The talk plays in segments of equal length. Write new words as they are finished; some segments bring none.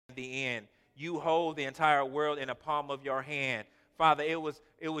the end. You hold the entire world in the palm of your hand. Father, it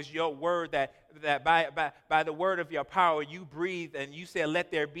was your word that by the word of your power you breathed and you said,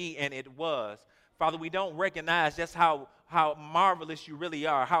 let there be, and it was. Father, we don't recognize just how marvelous you really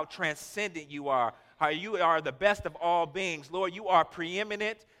are, how transcendent you are, how you are the best of all beings. Lord, you are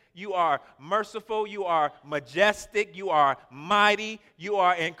preeminent. You are merciful. You are majestic. You are mighty. You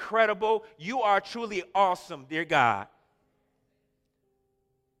are incredible. You are truly awesome, dear God.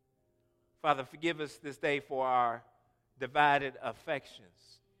 Father, forgive us this day for our divided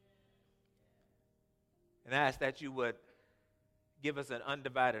affections. And I ask that you would give us an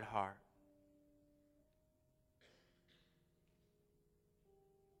undivided heart.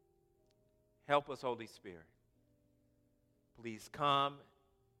 Help us, Holy Spirit. Please come.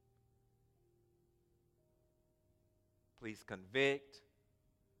 Please convict.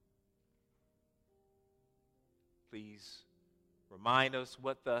 Please remind us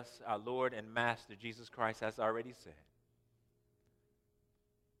what thus our Lord and Master Jesus Christ has already said.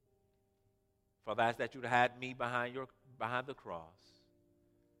 Father, I ask that you would hide me behind the cross,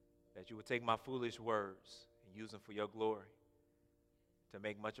 that you would take my foolish words and use them for your glory to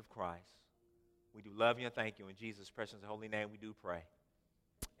make much of Christ. We do love you and thank you. In Jesus' precious and holy name we do pray.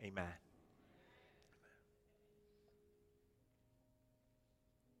 Amen.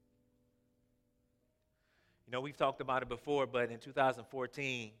 You know, we've talked about it before, but in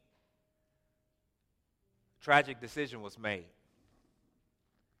 2014, a tragic decision was made.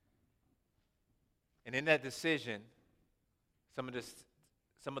 And in that decision, some of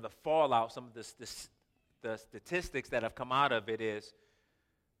the fallout, some of the statistics that have come out of it is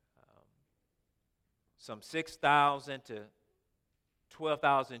some 6,000 to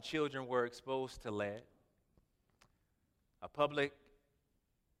 12,000 children were exposed to lead. A public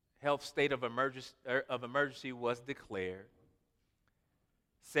health state of emergency was declared.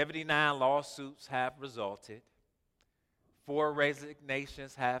 79 lawsuits have resulted. 4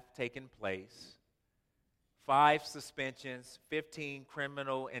 resignations have taken place. 5 suspensions, 15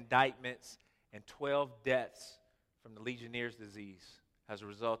 criminal indictments, and 12 deaths from the Legionnaire's disease has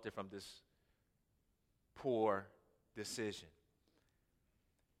resulted from this poor decision.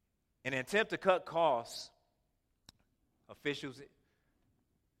 In an attempt to cut costs, officials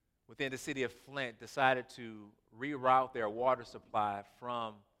within the city of Flint decided to reroute their water supply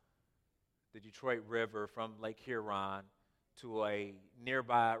from the Detroit River, from Lake Huron, to a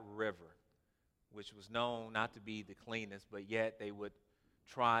nearby river, which was known not to be the cleanest, but yet they would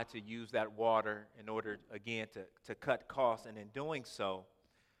try to use that water in order, again, to cut costs. And in doing so,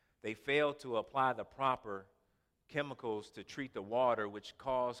 they failed to apply the proper chemicals to treat the water, which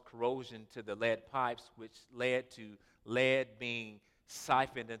caused corrosion to the lead pipes, which led to lead being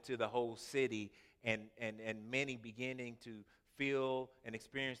siphoned into the whole city, and many beginning to feel and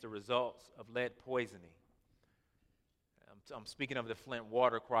experience the results of lead poisoning. I'm speaking of the Flint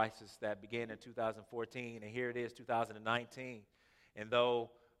water crisis that began in 2014, and here it is, 2019. And though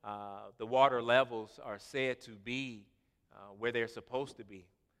the water levels are said to be where they're supposed to be,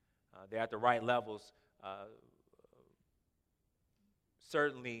 they're at the right levels,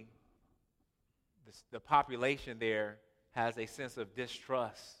 certainly the population there has a sense of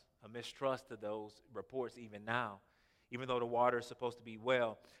distrust, a mistrust to those reports even now, even though the water is supposed to be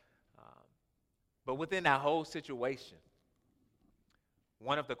well. But within that whole situation,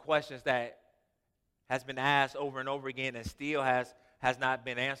 one of the questions that has been asked over and over again and still has not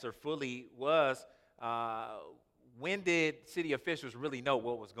been answered fully was, when did city officials really know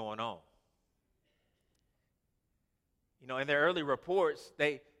what was going on? You know, in their early reports,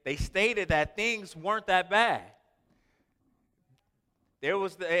 they stated that things weren't that bad. There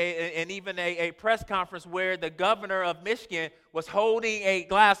was even a press conference where the governor of Michigan was holding a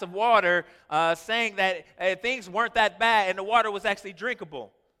glass of water, saying that things weren't that bad and the water was actually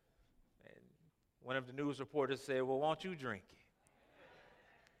drinkable. And one of the news reporters said, well, won't you drink it?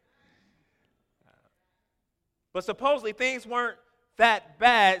 But supposedly things weren't that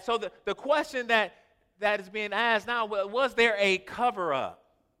bad. So the question that is being asked now, was there a cover-up?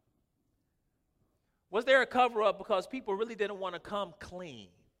 Was there a cover-up because people really didn't want to come clean?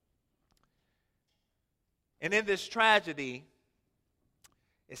 And in this tragedy,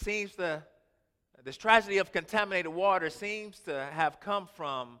 it seems this tragedy of contaminated water seems to have come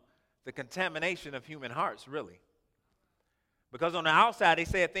from the contamination of human hearts, really. Because on the outside, they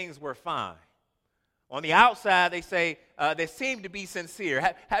said things were fine. On the outside, they say they seem to be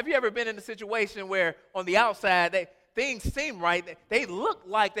sincere. Have you ever been in a situation where on the outside, things seem right? They looked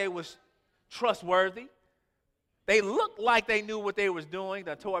like they was trustworthy. They looked like they knew what they was doing.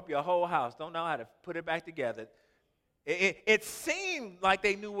 They tore up your whole house. Don't know how to put it back together. It seemed like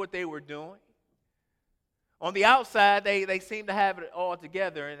they knew what they were doing. On the outside, they seemed to have it all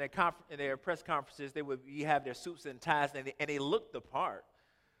together. In their press conferences, they would have their suits and ties, and they looked the part.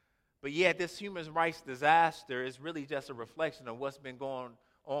 But yet, this human rights disaster is really just a reflection of what's been going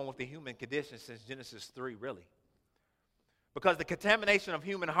on with the human condition since Genesis 3, really. Because the contamination of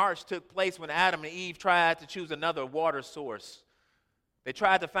human hearts took place when Adam and Eve tried to choose another water source. They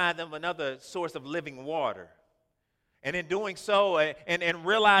tried to find them another source of living water. And in doing so, and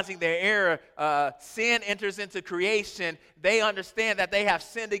realizing their error, sin enters into creation. They understand that they have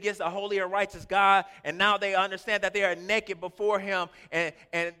sinned against a holy and righteous God, and now they understand that they are naked before Him, and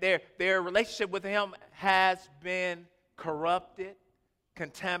their relationship with Him has been corrupted,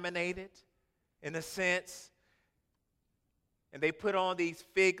 contaminated, in a sense. And they put on these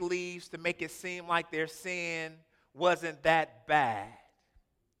fig leaves to make it seem like their sin wasn't that bad,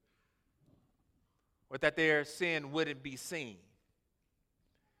 or that their sin wouldn't be seen.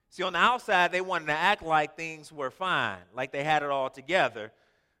 See, on the outside, they wanted to act like things were fine, like they had it all together.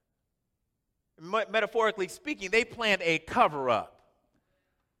 Metaphorically speaking, they planned a cover-up,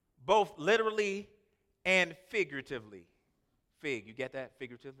 both literally and figuratively. Fig, you get that?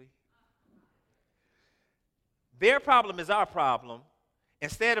 Figuratively? Their problem is our problem.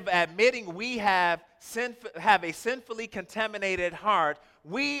 Instead of admitting we have a sinfully contaminated heart,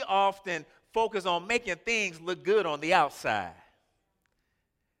 we often focus on making things look good on the outside.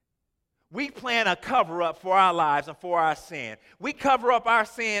 We plan a cover-up for our lives and for our sin. We cover up our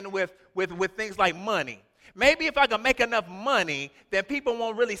sin with things like money. Maybe if I can make enough money, then people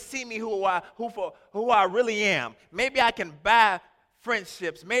won't really see me who I really am. Maybe I can buy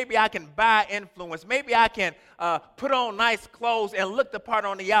friendships. Maybe I can buy influence. Maybe I can put on nice clothes and look the part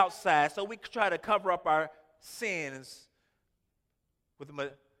on the outside. So we try to cover up our sins with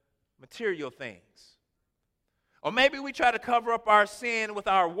material things. Or maybe we try to cover up our sin with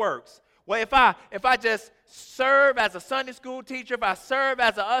our works. Well, if I just serve as a Sunday school teacher, if I serve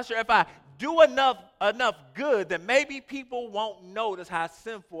as an usher, if I do enough good, then maybe people won't notice how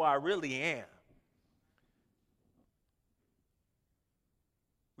sinful I really am.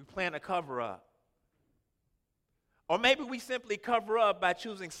 We plan to cover up. Or maybe we simply cover up by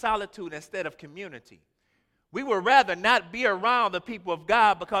choosing solitude instead of community. We would rather not be around the people of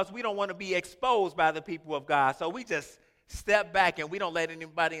God because we don't want to be exposed by the people of God. So we just step back and we don't let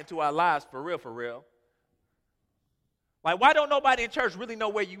anybody into our lives for real, for real. Like, why don't nobody in church really know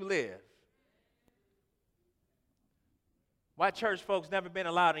where you live? Why church folks never been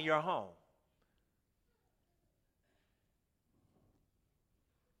allowed in your home?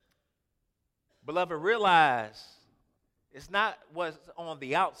 Beloved, realize it's not what's on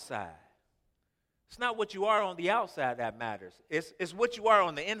the outside. It's not what you are on the outside that matters. It's what you are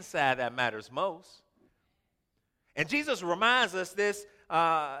on the inside that matters most. And Jesus reminds us this,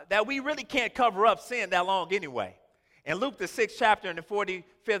 that we really can't cover up sin that long anyway. In Luke, the 6th chapter, in the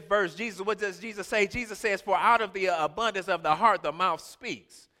 45th verse, what does Jesus say? Jesus says, for out of the abundance of the heart, the mouth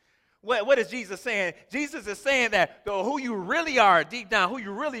speaks. What is Jesus saying? Jesus is saying that who you really are deep down, who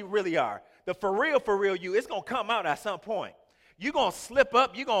you really, really are, the for real you, it's going to come out at some point. You're going to slip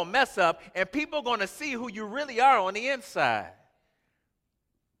up, you're going to mess up, and people are going to see who you really are on the inside.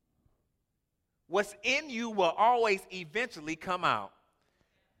 What's in you will always eventually come out.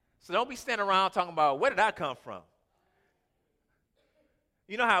 So don't be standing around talking about, where did I come from?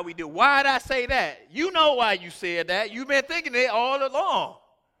 You know how we do. Why did I say that? You know why you said that. You've been thinking it all along.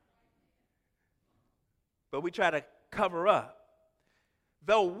 But we try to cover up.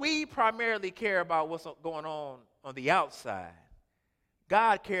 Though we primarily care about what's going on the outside,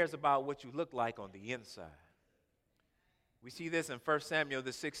 God cares about what you look like on the inside. We see this in 1 Samuel, the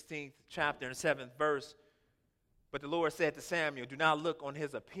 16th chapter and 7th verse. But the Lord said to Samuel, do not look on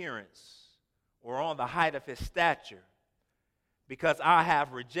his appearance or on the height of his stature, because I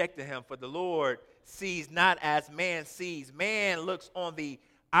have rejected him. For the Lord sees not as man sees. Man looks on the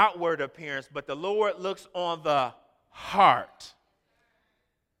outward appearance, but the Lord looks on the heart.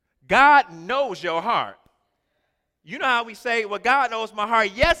 God knows your heart. You know how we say, well, God knows my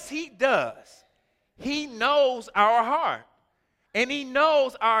heart. Yes, he does. He knows our heart. And he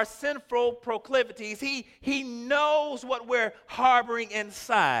knows our sinful proclivities. He knows what we're harboring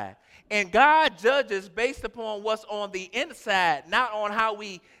inside. And God judges based upon what's on the inside, not on how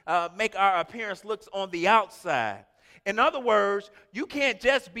we make our appearance look on the outside. In other words, you can't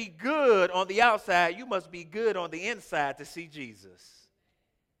just be good on the outside. You must be good on the inside to see Jesus.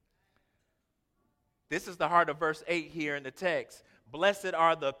 This is the heart of verse 8 here in the text. Blessed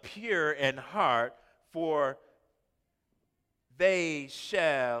are the pure in heart, for they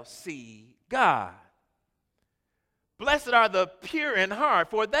shall see God. Blessed are the pure in heart,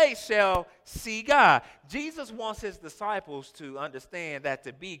 for they shall see God. Jesus wants his disciples to understand that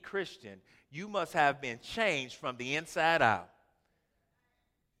to be Christian, you must have been changed from the inside out.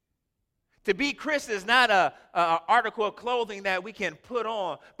 To be Christian is not an article of clothing that we can put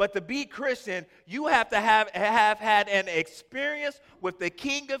on, but to be Christian, you have to have had an experience with the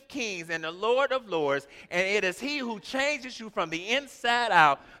King of Kings and the Lord of Lords, and it is he who changes you from the inside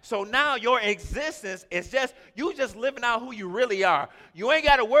out. So now your existence is just living out who you really are. You ain't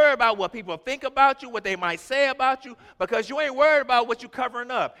got to worry about what people think about you, what they might say about you, because you ain't worried about what you're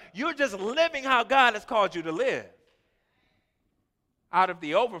covering up. You're just living how God has called you to live, out of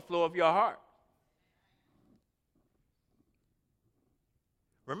the overflow of your heart.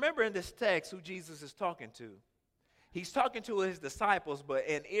 Remember in this text who Jesus is talking to. He's talking to his disciples, but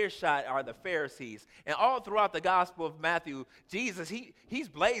in earshot are the Pharisees. And all throughout the Gospel of Matthew, Jesus, he's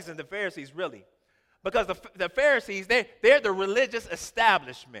blazing the Pharisees, really. Because the Pharisees, they're the religious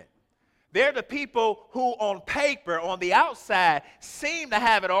establishment. They're the people who on paper, on the outside, seem to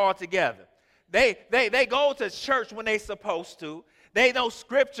have it all together. They go to church when they're supposed to. They know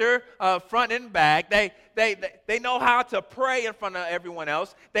scripture front and back. They know how to pray in front of everyone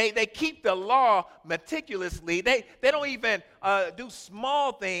else. They keep the law meticulously. They don't even do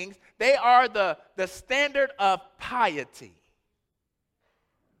small things. They are the standard of piety.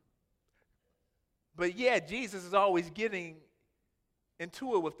 But yet Jesus is always getting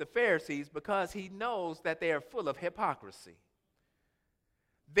into it with the Pharisees because he knows that they are full of hypocrisy.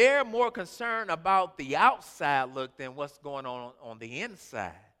 They're more concerned about the outside look than what's going on the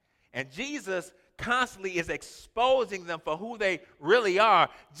inside. And Jesus constantly is exposing them for who they really are.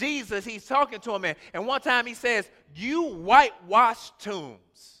 Jesus, he's talking to them, and one time he says, "You whitewashed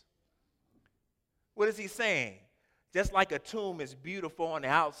tombs." What is he saying? Just like a tomb is beautiful on the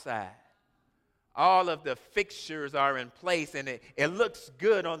outside, all of the fixtures are in place, and it looks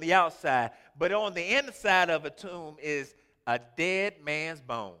good on the outside. But on the inside of a tomb is a dead man's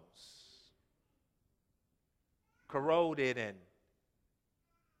bones, corroded and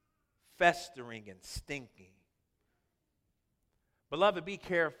festering and stinking. Beloved, be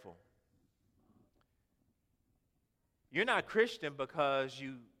careful. You're not Christian because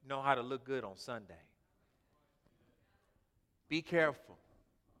you know how to look good on Sunday. Be careful.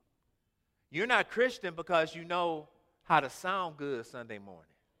 You're not Christian because you know how to sound good Sunday morning.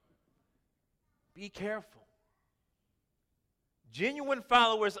 Be careful. Genuine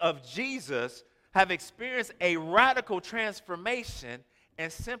followers of Jesus have experienced a radical transformation and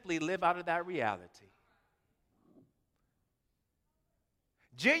simply live out of that reality.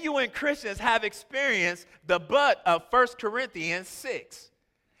 Genuine Christians have experienced the butt of 1 Corinthians 6.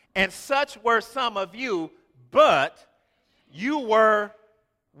 And such were some of you, but you were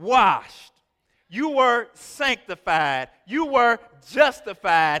washed. You were sanctified. You were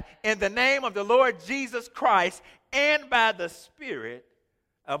justified in the name of the Lord Jesus Christ and by the Spirit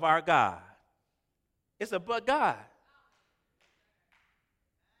of our God. It's a but God.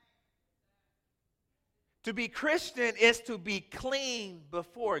 To be Christian is to be clean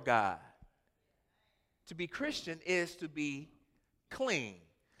before God. To be Christian is to be clean.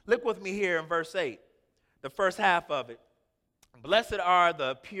 Look with me here in verse 8, the first half of it. Blessed are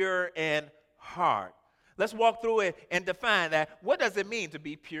the pure in heart. Let's walk through it and define that. What does it mean to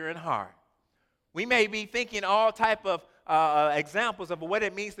be pure in heart? We may be thinking all type of examples of what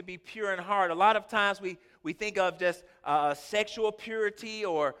it means to be pure in heart. A lot of times we think of just sexual purity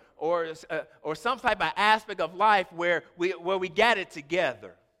or some type of aspect of life where we got it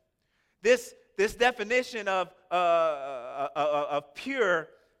together. This definition of pure,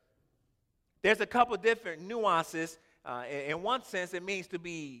 there's a couple different nuances. In one sense, it means to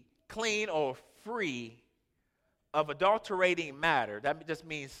be clean or free of adulterating matter. That just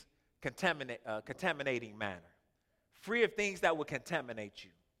means contaminating matter. Free of things that would contaminate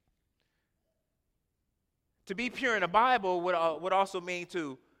you. To be pure in the Bible would also mean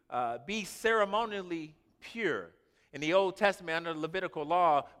to be ceremonially pure. In the Old Testament, under the Levitical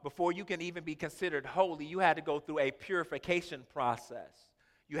law, before you can even be considered holy, you had to go through a purification process.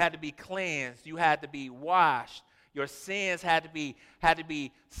 You had to be cleansed. You had to be washed. Your sins had to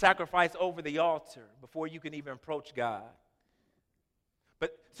be sacrificed over the altar before you can even approach God.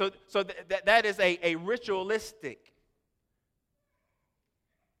 But so that is a ritualistic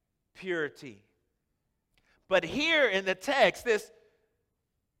purity. But here in the text, this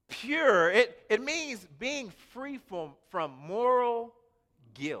pure, it means being free from moral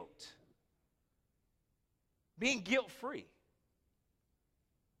guilt. Being guilt-free.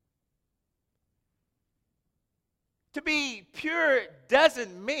 To be pure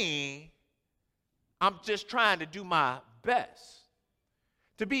doesn't mean I'm just trying to do my best.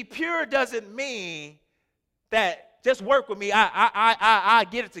 To be pure doesn't mean that just work with me, I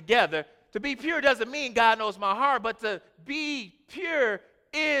get it together. To be pure doesn't mean God knows my heart, but to be pure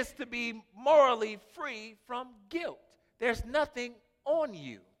is to be morally free from guilt. There's nothing on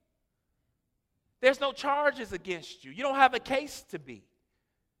you. There's no charges against you. You don't have a case to be.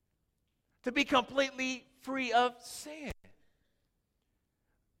 To be completely free of sin.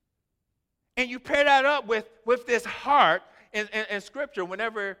 And you pair that up with this heart in Scripture.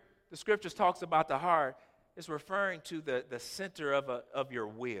 Whenever the Scriptures talks about the heart, it's referring to the center of your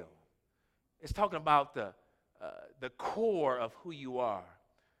will. It's talking about the core of who you are.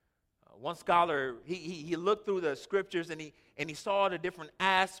 One scholar, he looked through the Scriptures and he saw the different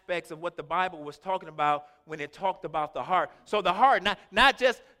aspects of what the Bible was talking about when it talked about the heart. So the heart, not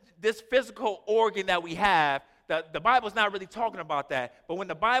just this physical organ that we have. The Bible's not really talking about that. But when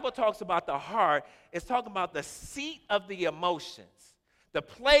the Bible talks about the heart, it's talking about the seat of the emotions, the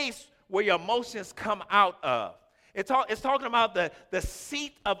place where your emotions come out of. It's talking about the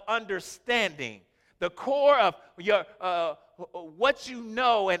seat of understanding, the core of your what you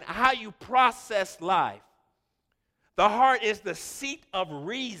know and how you process life. The heart is the seat of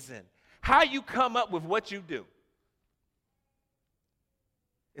reason, how you come up with what you do.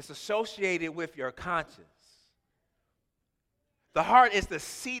 It's associated with your conscience. The heart is the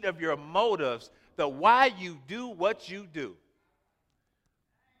seat of your motives, the why you do what you do.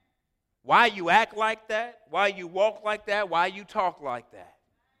 Why you act like that, why you walk like that, why you talk like that.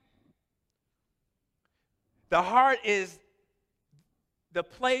 The heart is the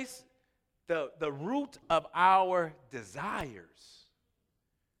place, the root of our desires.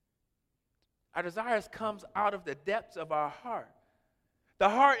 Our desires comes out of the depths of our heart. The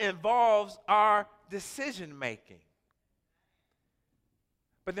heart involves our decision making.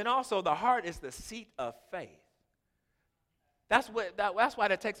 But then also the heart is the seat of faith. That's why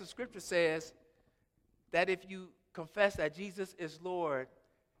the text of Scripture says that if you confess that Jesus is Lord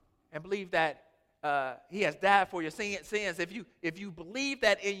and believe that He has died for your sins, if you believe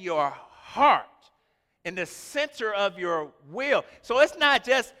that in your heart, in the center of your will. So it's not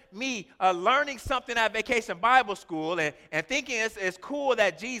just me learning something at Vacation Bible School and thinking it's cool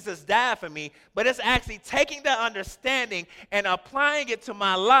that Jesus died for me, but it's actually taking that understanding and applying it to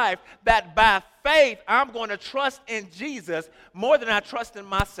my life, that by faith I'm going to trust in Jesus more than I trust in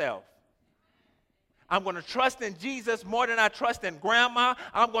myself. I'm going to trust in Jesus more than I trust in grandma.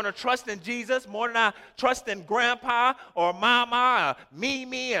 I'm going to trust in Jesus more than I trust in grandpa or mama or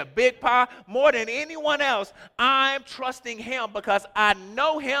Mimi or Big Pa. More than anyone else, I'm trusting Him because I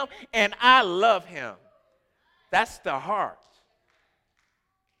know Him and I love Him. That's the heart.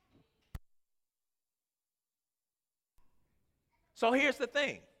 So here's the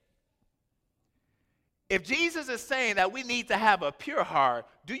thing. If Jesus is saying that we need to have a pure heart,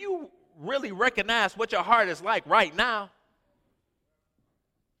 do you really recognize what your heart is like right now?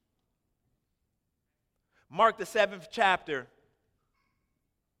 Mark the 7th chapter,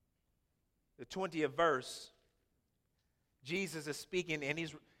 the 20th verse. Jesus is speaking,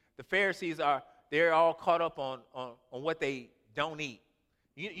 and the Pharisees they're all caught up on what they don't eat.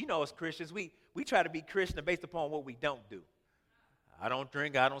 You know, as Christians, we try to be Christian based upon what we don't do. I don't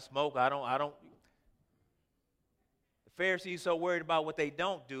drink, I don't smoke, I don't. The Pharisees so worried about what they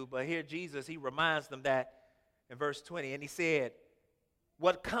don't do, but here Jesus, He reminds them that in verse 20, and He said,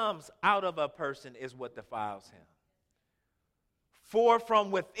 what comes out of a person is what defiles him. For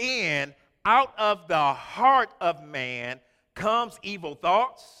from within, out of the heart of man, comes evil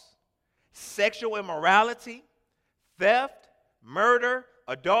thoughts, sexual immorality, theft, murder,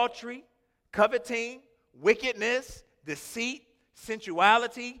 adultery, coveting, wickedness, deceit,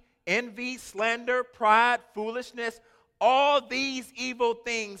 sensuality, envy, slander, pride, foolishness. All these evil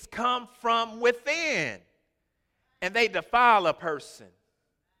things come from within, and they defile a person.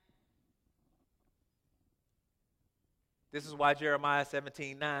 This is why Jeremiah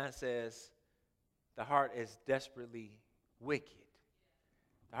 17:9 says, the heart is desperately wicked.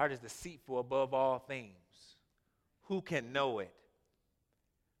 The heart is deceitful above all things. Who can know it?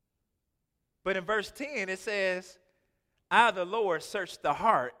 But in verse 10 it says, I, the Lord, search the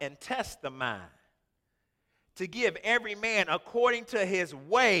heart and test the mind, to give every man according to his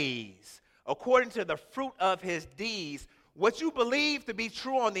ways, according to the fruit of his deeds. What you believe to be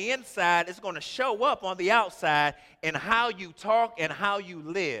true on the inside is going to show up on the outside in how you talk and how you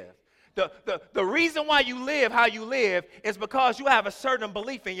live. The reason why you live how you live is because you have a certain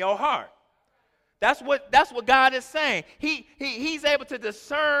belief in your heart. That's what God is saying. He's able to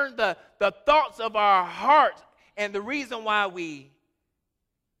discern the thoughts of our hearts, and the reason why we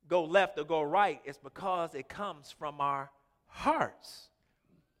go left or go right, it's because it comes from our hearts.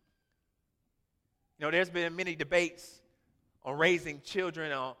 You know, there's been many debates on raising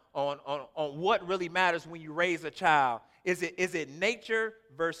children, on what really matters when you raise a child. Is it nature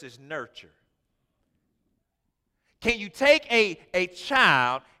versus nurture? Can you take a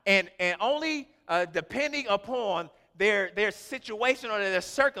child and only depending upon their situation or their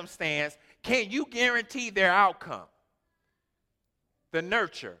circumstance, can you guarantee their outcome? The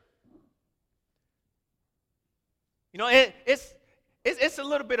nurture. You know, it's a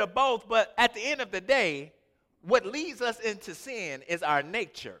little bit of both, but at the end of the day, what leads us into sin is our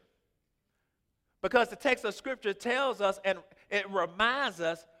nature. Because the text of Scripture tells us, and it reminds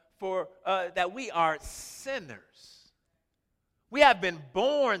us that we are sinners. We have been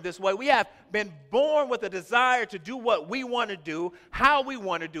born this way. We have been born with a desire to do what we want to do, how we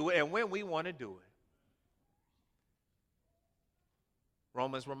want to do it, and when we want to do it.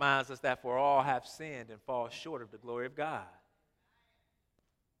 Romans reminds us that for all have sinned and fall short of the glory of God.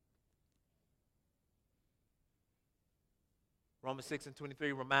 Romans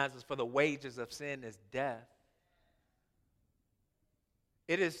 6:23 reminds us, for the wages of sin is death.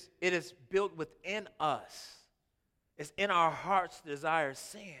 It is built within us. It's in our hearts to desire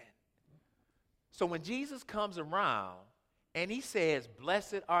sin. So when Jesus comes around and he says,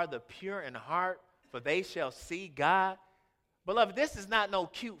 blessed are the pure in heart, for they shall see God. Beloved, this is not no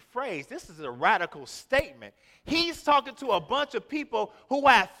cute phrase. This is a radical statement. He's talking to a bunch of people who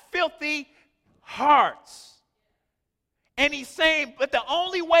have filthy hearts. And he's saying, but the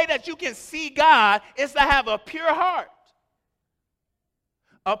only way that you can see God is to have a pure heart.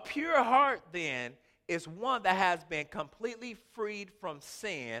 A pure heart, then, is one that has been completely freed from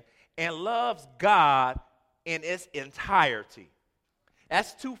sin and loves God in its entirety.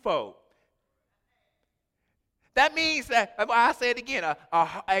 That's twofold. That means that, I say it again,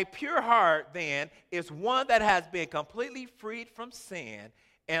 a pure heart, then, is one that has been completely freed from sin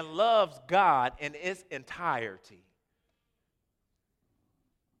and loves God in its entirety.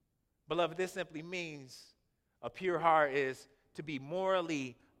 Beloved, this simply means a pure heart is to be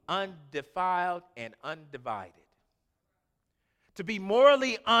morally undefiled and undivided. To be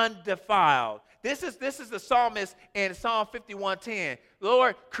morally undefiled. This is the psalmist in Psalm 51:10.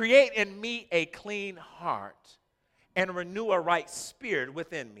 Lord, create in me a clean heart and renew a right spirit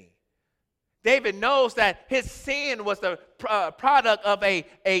within me. David knows that his sin was the product of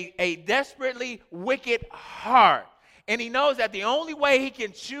a desperately wicked heart. And he knows that the only way he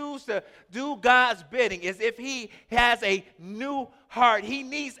can choose to do God's bidding is if he has a new heart. He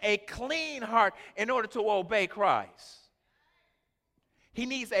needs a clean heart in order to obey Christ. He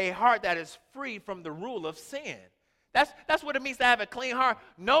needs a heart that is free from the rule of sin. That's what it means to have a clean heart.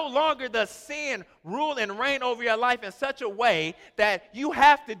 No longer does sin rule and reign over your life in such a way that you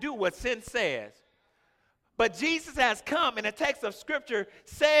have to do what sin says. But Jesus has come, and the text of Scripture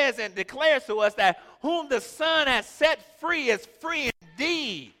says and declares to us that whom the Son has set free is free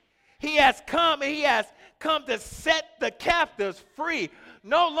indeed. He has come, and he has come to set the captives free.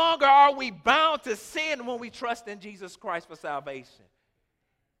 No longer are we bound to sin when we trust in Jesus Christ for salvation.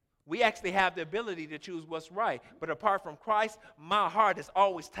 We actually have the ability to choose what's right. But apart from Christ, my heart is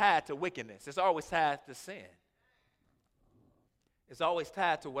always tied to wickedness. It's always tied to sin. It's always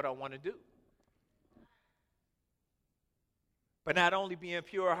tied to what I want to do. But not only being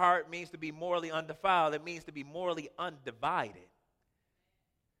pure heart means to be morally undefiled, it means to be morally undivided.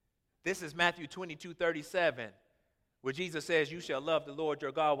 This is Matthew 22:37, where Jesus says, you shall love the Lord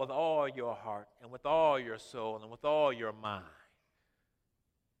your God with all your heart and with all your soul and with all your mind.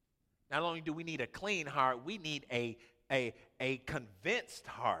 Not only do we need a clean heart, we need a convinced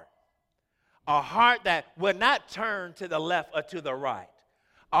heart. A heart that will not turn to the left or to the right.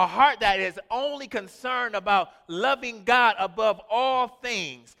 A heart that is only concerned about loving God above all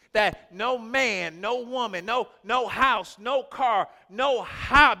things. That no man, no woman, no house, no car, no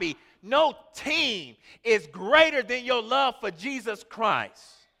hobby, no team is greater than your love for Jesus Christ.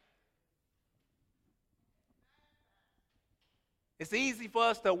 It's easy for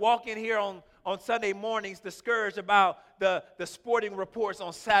us to walk in here on Sunday mornings discouraged about the sporting reports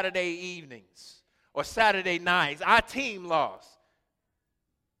on Saturday evenings or Saturday nights. Our team lost.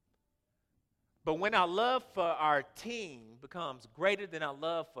 But when our love for our team becomes greater than our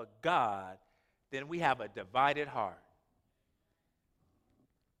love for God, then we have a divided heart.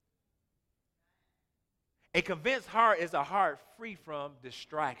 A convinced heart is a heart free from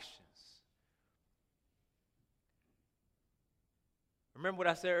distractions. Remember what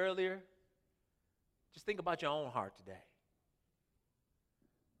I said earlier? Just think about your own heart today.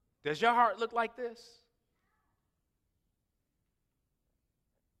 Does your heart look like this?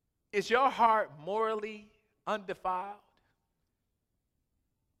 Is your heart morally undefiled?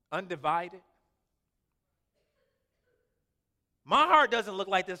 Undivided? My heart doesn't look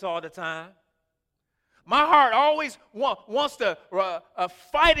like this all the time. My heart always wants to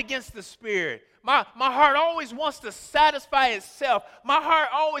fight against the Spirit. My heart always wants to satisfy itself. My heart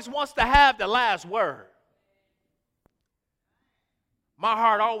always wants to have the last word. My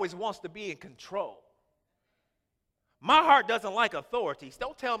heart always wants to be in control. My heart doesn't like authorities.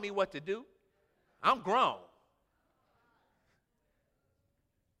 Don't tell me what to do. I'm grown.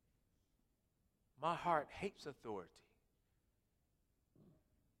 My heart hates authority.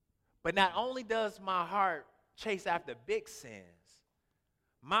 But not only does my heart chase after big sins,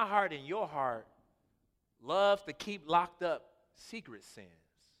 my heart and your heart loves to keep locked up secret sins.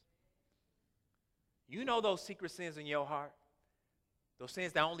 You know those secret sins in your heart? Those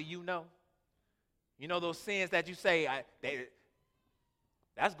sins that only you know? You know those sins that you say,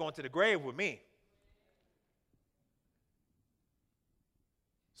 that's going to the grave with me.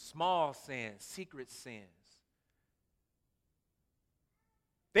 Small sins, secret sins.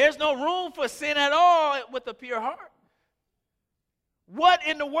 There's no room for sin at all with a pure heart. What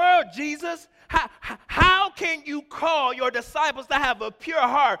in the world, Jesus? How can you call your disciples to have a pure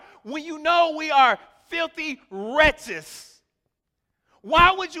heart when you know we are filthy wretches?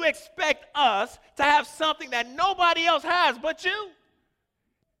 Why would you expect us to have something that nobody else has but you?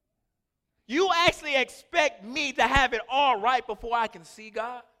 You actually expect me to have it all right before I can see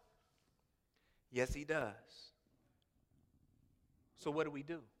God? Yes, he does. So what do we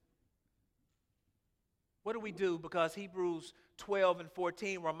do? What do we do? Because Hebrews 12 and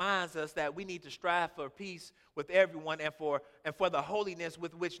 14 reminds us that we need to strive for peace with everyone and for the holiness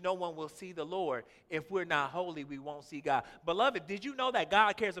with which no one will see the Lord. If we're not holy, we won't see God. Beloved, did you know that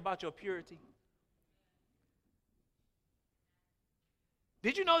God cares about your purity?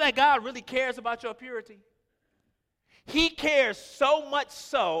 Did you know that God really cares about your purity? He cares so much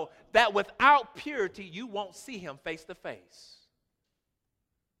so that without purity, you won't see him face to face.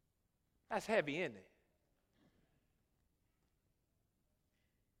 That's heavy, isn't it?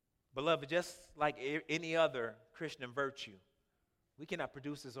 Beloved, just like any other Christian virtue, we cannot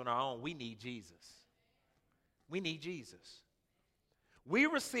produce this on our own. We need Jesus. We need Jesus. We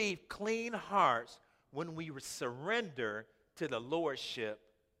receive clean hearts when we surrender to the lordship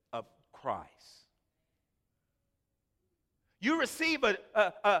of Christ. You receive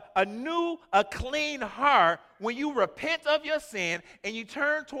a new, clean heart when you repent of your sin and you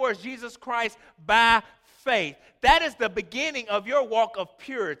turn towards Jesus Christ by faith. That is the beginning of your walk of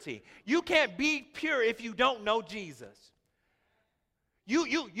purity. You can't be pure if you don't know Jesus.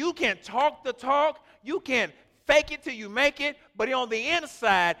 You can talk the talk. You can fake it till you make it. But on the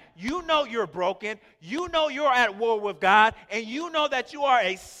inside, you know you're broken. You know you're at war with God. And you know that you are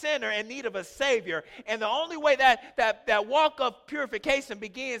a sinner in need of a Savior. And the only way that walk of purification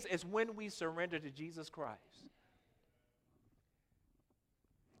begins is when we surrender to Jesus Christ.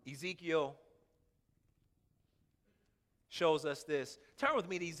 Ezekiel shows us this. Turn with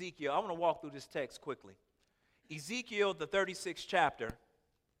me to Ezekiel. I want to walk through this text quickly. Ezekiel, the 36th chapter.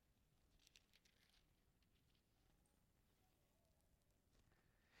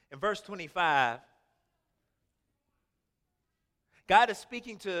 In verse 25, God is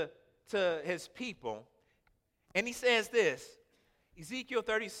speaking to his people, and he says this, Ezekiel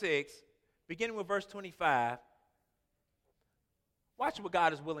 36, beginning with verse 25, watch what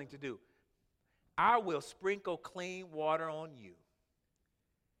God is willing to do. I will sprinkle clean water on you,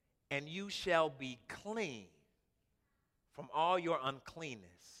 and you shall be clean from all your uncleanness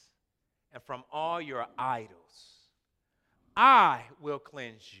and from all your idols. I will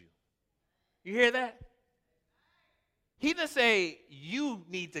cleanse you. You hear that? He didn't say you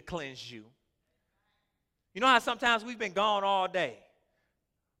need to cleanse you. You know how sometimes we've been gone all day?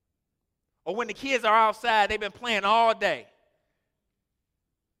 Or when the kids are outside, they've been playing all day.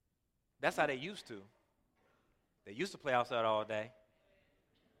 That's how they used to. They used to play outside all day.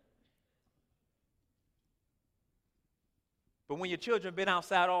 But when your children been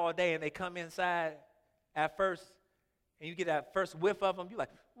outside all day and they come inside at first, and you get that first whiff of them, you're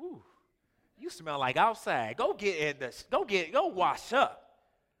like, ooh, you smell like outside. Go wash up.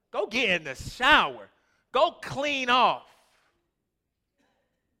 Go get in the shower. Go clean off.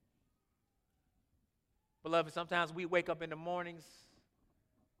 Beloved, sometimes we wake up in the mornings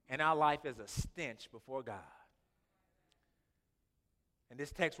and our life is a stench before God. And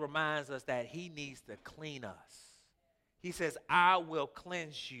this text reminds us that he needs to clean us. He says, I will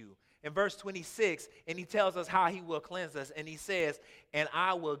cleanse you. In verse 26, and he tells us how he will cleanse us. And he says, and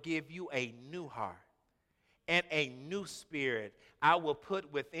I will give you a new heart. and a new spirit I will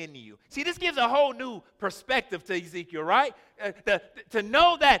put within you. See, this gives a whole new perspective to Ezekiel, right? To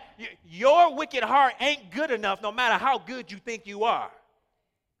know that your wicked heart ain't good enough no matter how good you think you are.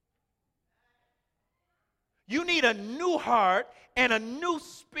 You need a new heart and a new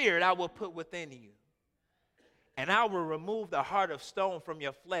spirit I will put within you. And I will remove the heart of stone from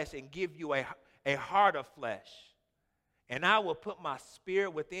your flesh and give you a heart of flesh. And I will put my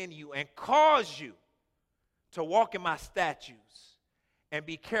spirit within you and cause you to walk in my statutes and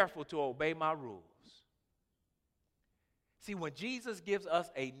be careful to obey my rules. See, when Jesus gives us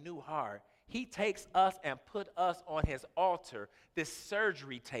a new heart, he takes us and put us on his altar, this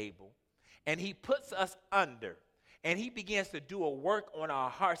surgery table, and he puts us under, and he begins to do a work on our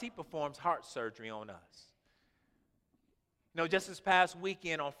hearts. He performs heart surgery on us. You know, just this past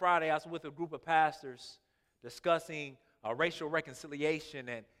weekend on Friday, I was with a group of pastors discussing racial reconciliation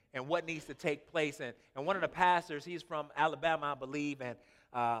and what needs to take place. And one of the pastors, he's from Alabama, I believe, and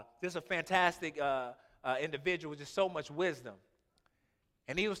this is a fantastic individual with just so much wisdom.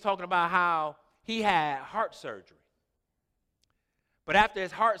 And he was talking about how he had heart surgery. But after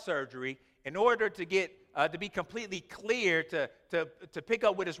his heart surgery, in order to get to be completely clear to pick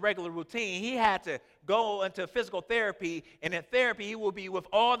up with his regular routine, he had to go into physical therapy, and in therapy he will be with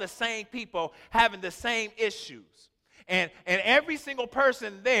all the same people having the same issues. And every single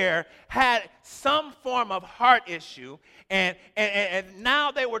person there had some form of heart issue, and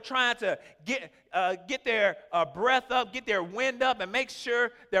now they were trying to get their breath up, get their wind up, and make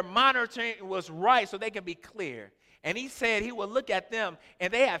sure their monitoring was right so they can be clear. And he said he would look at them,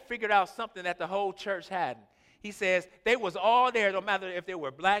 and they had figured out something that the whole church hadn't. He says they was all there, no matter if they were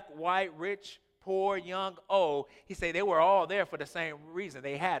black, white, rich, poor, young, old. He said they were all there for the same reason.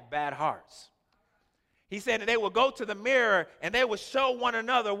 They had bad hearts. He said that they would go to the mirror and they would show one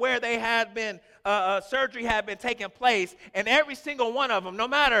another where they had been, surgery had been taking place. And every single one of them, no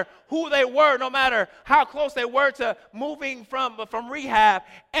matter who they were, no matter how close they were to moving from rehab,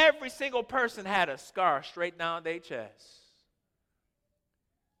 every single person had a scar straight down their chest.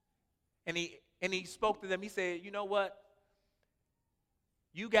 And he spoke to them. He said, you know what?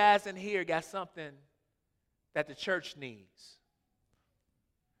 You guys in here got something that the church needs.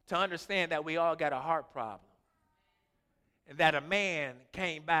 To understand that we all got a heart problem. And that a man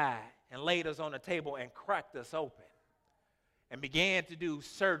came by and laid us on the table and cracked us open. And began to do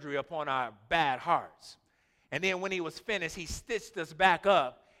surgery upon our bad hearts. And then when he was finished, he stitched us back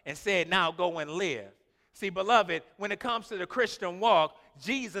up and said, now go and live. See, beloved, when it comes to the Christian walk,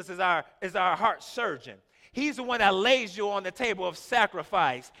 Jesus is our heart surgeon. He's the one that lays you on the table of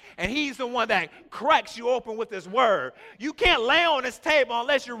sacrifice. And he's the one that cracks you open with his word. You can't lay on this table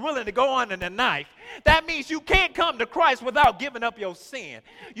unless you're willing to go under the knife. That means you can't come to Christ without giving up your sin.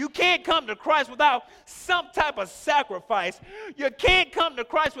 You can't come to Christ without some type of sacrifice. You can't come to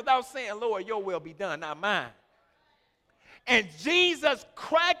Christ without saying, Lord, your will be done, not mine. And Jesus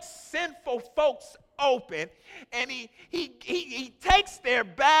cracks sinful folks open, and he takes their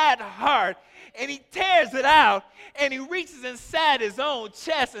bad heart and he tears it out, and he reaches inside his own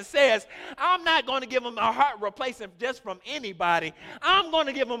chest and says, I'm not going to give him a heart replacement just from anybody. I'm going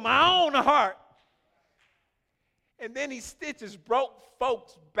to give him my own heart. And then he stitches broke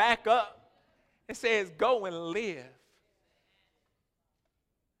folks back up and says, go and live.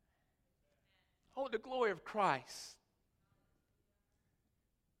 Oh, the glory of Christ.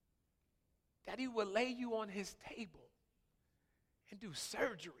 That he will lay you on his table and do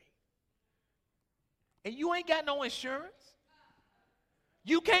surgery. And you ain't got no insurance.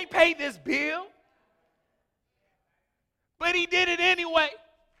 You can't pay this bill. But he did it anyway.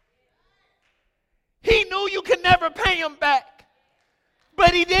 He knew you could never pay him back.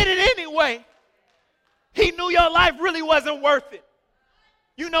 But he did it anyway. He knew your life really wasn't worth it.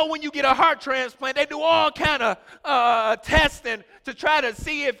 You know, when you get a heart transplant, they do all kind of testing to try to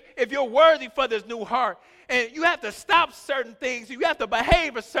see if you're worthy for this new heart. And you have to stop certain things. You have to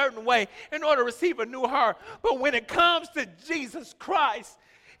behave a certain way in order to receive a new heart. But when it comes to Jesus Christ,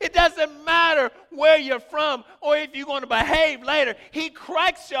 it doesn't matter where you're from or if you're going to behave later. He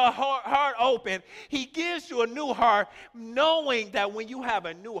cracks your heart open. He gives you a new heart, knowing that when you have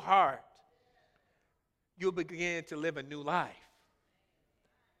a new heart, you'll begin to live a new life.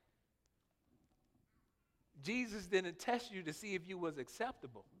 Jesus didn't test you to see if you was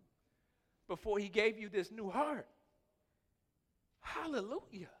acceptable before he gave you this new heart.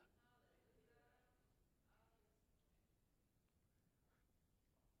 Hallelujah.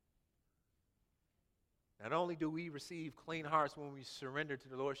 Not only do we receive clean hearts when we surrender to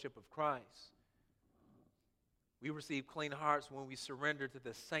the lordship of Christ, we receive clean hearts when we surrender to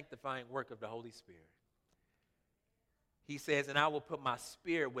the sanctifying work of the Holy Spirit. He says, and I will put my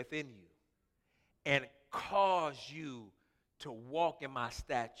spirit within you and cause you to walk in my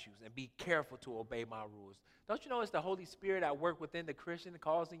statutes and be careful to obey my rules. Don't you know it's the Holy Spirit at work within the Christian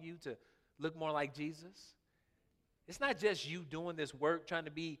causing you to look more like Jesus? It's not just you doing this work trying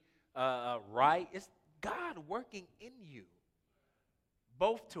to be right. It's God working in you,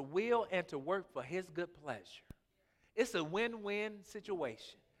 both to will and to work for his good pleasure. It's a win-win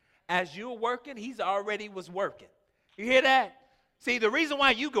situation. As you're working, he's already was working. You hear that? See, the reason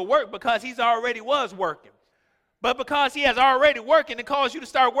why you could work because he's already was working. But because he has already working, it calls you to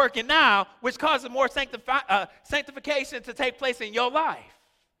start working now, which causes more sanctification to take place in your life.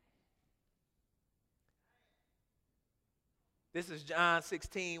 This is John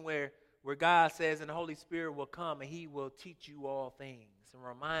 16 where God says, and the Holy Spirit will come and he will teach you all things and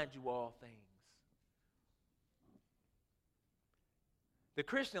remind you all things. The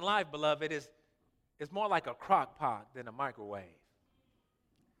Christian life, beloved, is more like a crock pot than a microwave.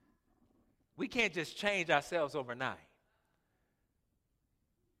 We can't just change ourselves overnight.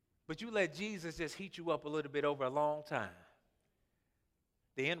 But you let Jesus just heat you up a little bit over a long time.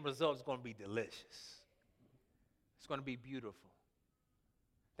 The end result is going to be delicious. It's going to be beautiful.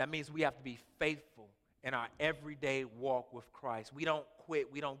 That means we have to be faithful in our everyday walk with Christ. We don't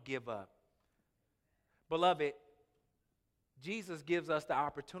quit. We don't give up. Beloved, Jesus gives us the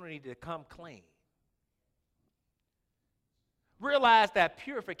opportunity to come clean. Realize that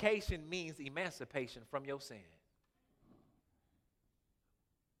purification means emancipation from your sin.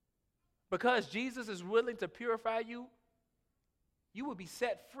 Because Jesus is willing to purify you, you will be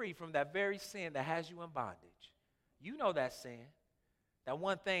set free from that very sin that has you in bondage. You know that sin. That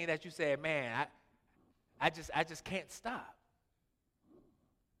one thing that you said, man, I just can't stop.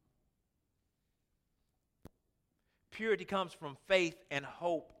 Purity comes from faith and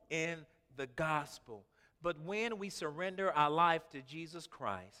hope in the gospel. But when we surrender our life to Jesus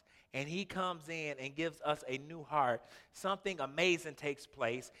Christ and he comes in and gives us a new heart, something amazing takes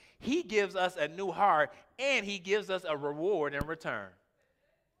place. He gives us a new heart and he gives us a reward in return.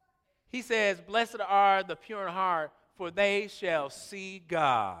 He says, blessed are the pure in heart, for they shall see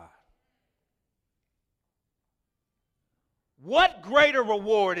God. What greater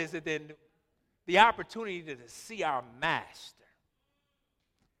reward is it than the opportunity to see our master?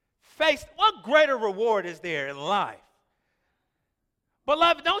 What greater reward is there in life?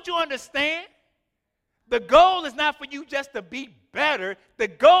 Beloved, don't you understand? The goal is not for you just to be better. The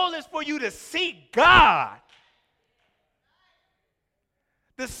goal is for you to see God.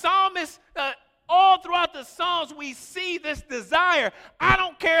 The psalmist, all throughout the Psalms, we see this desire. I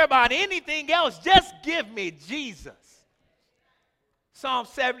don't care about anything else. Just give me Jesus. Psalm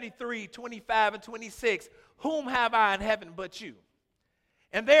 73, 25 and 26. Whom have I in heaven but you?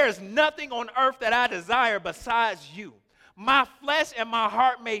 And there is nothing on earth that I desire besides you. My flesh and my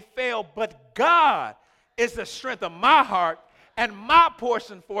heart may fail, but God is the strength of my heart and my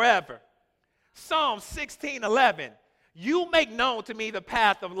portion forever. Psalm 16:11. You make known to me the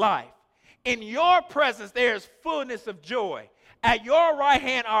path of life. In your presence there is fullness of joy. At your right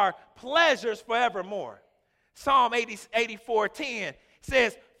hand are pleasures forevermore. Psalm 84:10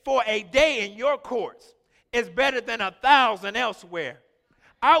 says, for a day in your courts is better than 1,000 elsewhere.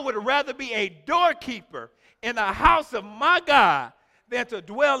 I would rather be a doorkeeper in the house of my God than to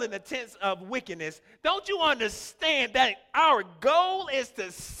dwell in the tents of wickedness. Don't you understand that our goal is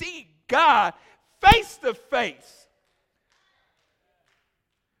to see God face to face?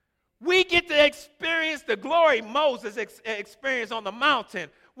 We get to experience the glory Moses experienced on the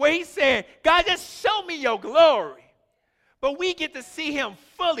mountain where he said, God, just show me your glory. But we get to see him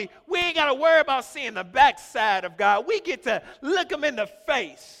fully. We ain't got to worry about seeing the backside of God. We get to look him in the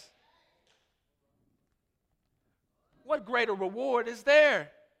face. What greater reward is there?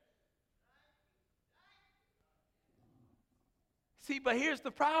 See, but here's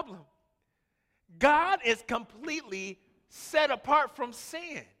the problem. God is completely set apart from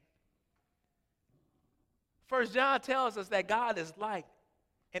sin. 1 John tells us that God is light,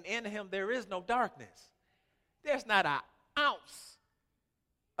 and in him there is no darkness. There's not an ounce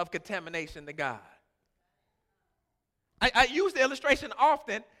of contamination to God. I use the illustration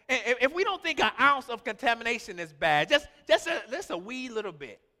often. If we don't think an ounce of contamination is bad, just a wee little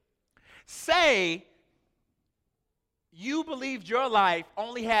bit. Say you believed your life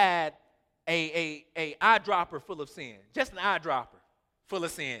only had a eyedropper full of sin, just an eyedropper full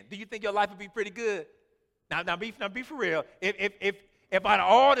of sin. Do you think your life would be pretty good? Now be for real. If out of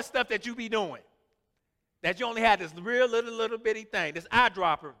all the stuff that you be doing, that you only had this real little bitty thing, this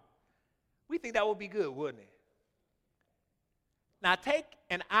eyedropper, we think that would be good, wouldn't it? Now take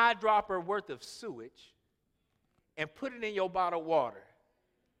an eyedropper worth of sewage and put it in your bottled water,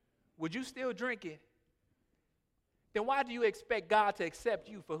 would you still drink it? Then why do you expect God to accept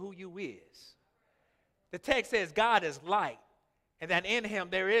you for who you is? The text says God is light, and that in him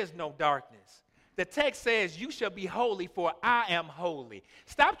there is no darkness. The text says, you shall be holy, for I am holy.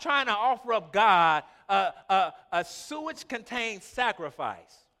 Stop trying to offer up God a sewage-contained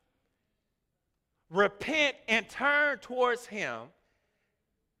sacrifice. Repent and turn towards him.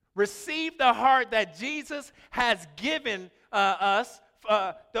 Receive the heart that Jesus has given us,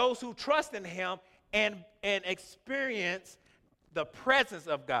 those who trust in him, and experience the presence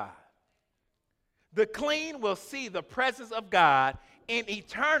of God. The clean will see the presence of God in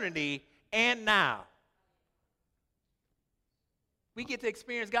eternity and now. We get to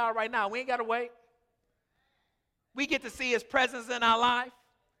experience God right now. We ain't got to wait. We get to see his presence in our life.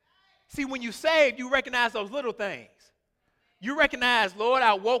 See, when you saved, you recognize those little things. You recognize, Lord,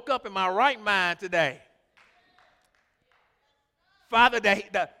 I woke up in my right mind today. Father,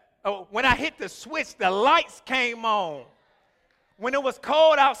 when I hit the switch, the lights came on. When it was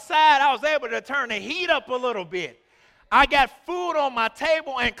cold outside, I was able to turn the heat up a little bit. I got food on my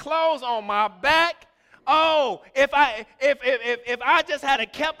table and clothes on my back. Oh, if I just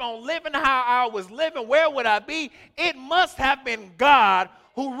had kept on living how I was living, where would I be? It must have been God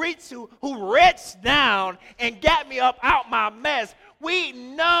who reached down and got me up out my mess. We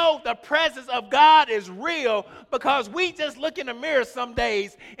know the presence of God is real because we just look in the mirror some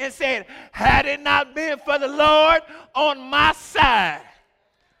days and said, had it not been for the Lord on my side,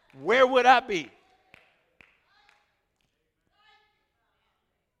 where would I be?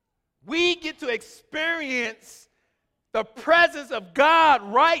 We get to experience the presence of God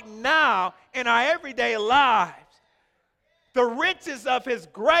right now in our everyday lives. The riches of his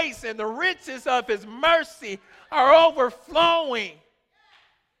grace and the riches of his mercy are overflowing.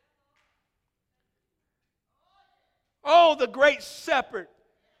 Oh, the great shepherd,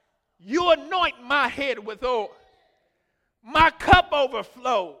 you anoint my head with oil. My cup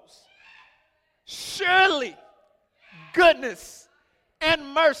overflows. Surely goodness and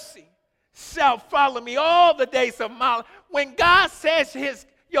mercy shall follow me all the days of my life. When God says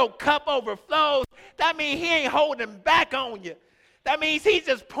your cup overflows, that means he ain't holding back on you. That means he's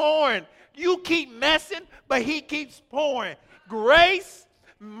just pouring. You keep messing, but he keeps pouring. Grace,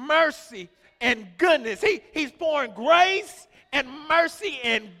 mercy, and goodness. He's pouring grace and mercy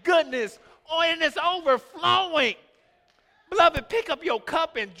and goodness. Oh, and it's overflowing. Beloved, pick up your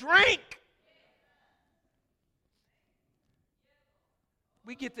cup and drink.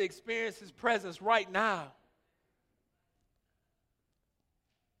 We get to experience his presence right now.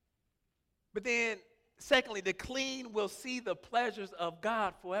 But then, secondly, the clean will see the pleasures of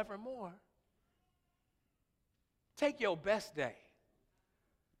God forevermore. Take your best day.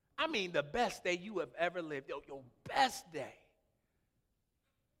 I mean the best day you have ever lived. Your best day.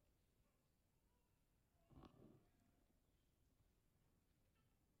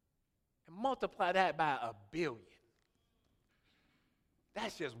 And multiply that by 1 billion.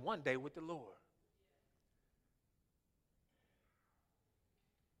 That's just one day with the Lord.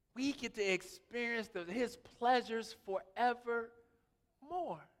 We get to experience his pleasures forevermore.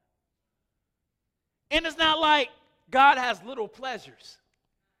 And it's not like God has little pleasures.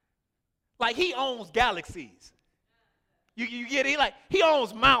 Like he owns galaxies. You get it? He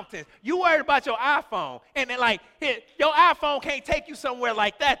owns mountains. You worried about your iPhone. And then your iPhone can't take you somewhere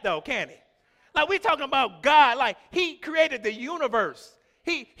like that though, can it? Like we're talking about God. Like he created the universe.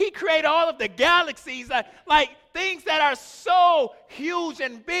 He created all of the galaxies, like things that are so huge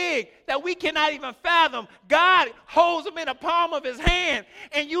and big that we cannot even fathom. God holds them in the palm of his hand.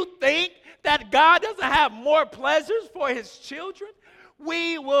 And you think that God doesn't have more pleasures for his children?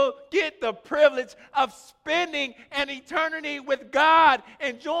 We will get the privilege of spending an eternity with God,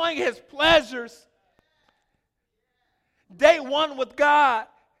 enjoying his pleasures. Day one with God.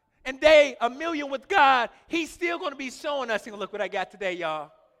 And day 1,000,000 with God, he's still going to be showing us, look what I got today,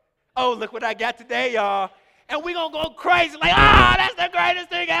 y'all. Oh, look what I got today, y'all. And we're going to go crazy like, oh, that's the greatest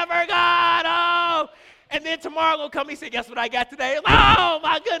thing ever, God. Oh. And then tomorrow going to come, he said, guess what I got today? Oh,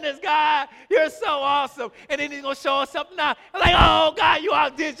 my goodness, God, you're so awesome. And then he's going to show us something now. Like, oh, God, you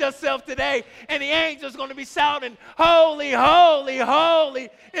outdid yourself today. And the angels going to be shouting, holy, holy, holy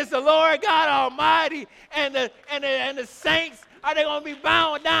is the Lord God Almighty. And the saints, are they going to be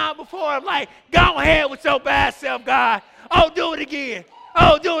bowing down before him like, go ahead with your bad self, God. Oh, do it again.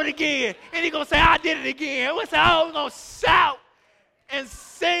 Oh, do it again. And he's going to say, I did it again. We'll say, oh, we're going to shout and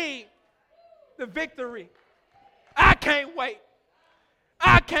sing the victory. I can't wait.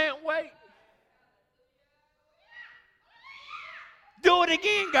 I can't wait. Do it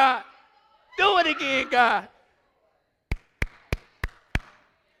again, God. Do it again, God.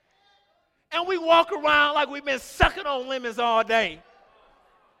 And we walk around like we've been sucking on lemons all day.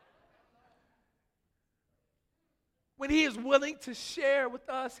 When he is willing to share with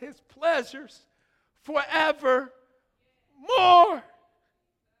us his pleasures forever more.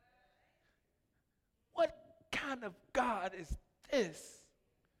 What kind of God is this?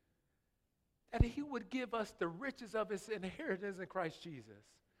 That he would give us the riches of his inheritance in Christ Jesus.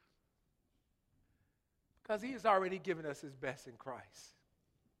 Because he has already given us his best in Christ.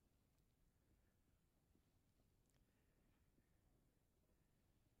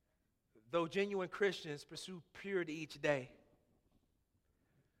 Though genuine Christians pursue purity each day,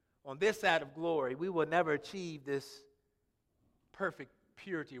 on this side of glory, we will never achieve this perfect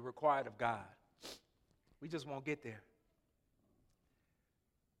purity required of God. We just won't get there.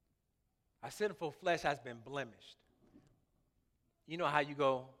 Our sinful flesh has been blemished. You know how you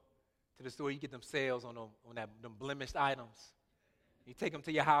go to the store, you get them sales on them blemished items. You take them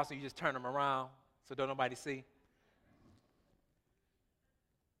to your house and you just turn them around so don't nobody see.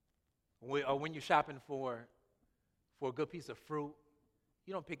 Or when you're shopping for a good piece of fruit,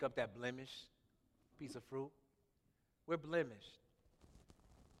 you don't pick up that blemished piece of fruit. We're blemished.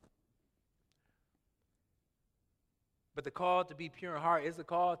 But the call to be pure in heart is a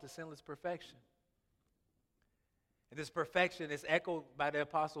call to sinless perfection. And this perfection is echoed by the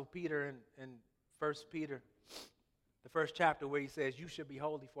Apostle Peter in 1 Peter, the first chapter, where he says, "You should be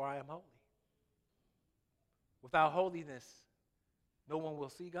holy, for I am holy." Without holiness, no one will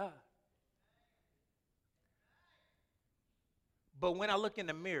see God. But when I look in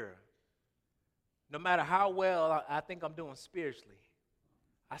the mirror, no matter how well I think I'm doing spiritually,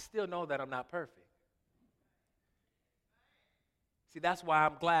 I still know that I'm not perfect. See, that's why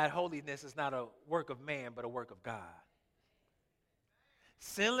I'm glad holiness is not a work of man, but a work of God.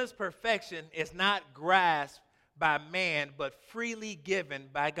 Sinless perfection is not grasped by man, but freely given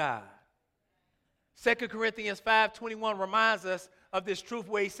by God. 2 Corinthians 5:21 reminds us of this truth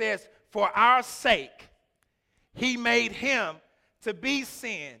where he says, "For our sake, he made him to be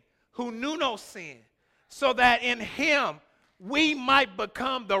sin who knew no sin, so that in him we might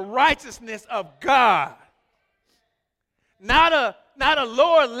become the righteousness of God." Not a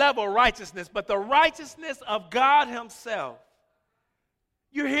lower level righteousness, but the righteousness of God himself.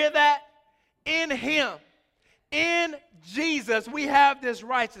 You hear that? In him, in Jesus, we have this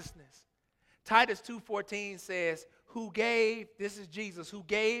righteousness. Titus 2:14 says, this is Jesus, who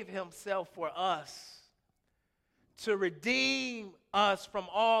gave himself for us to redeem us from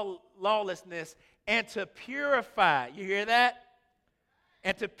all lawlessness and to purify, you hear that?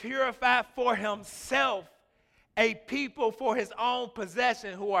 And to purify for himself a people for his own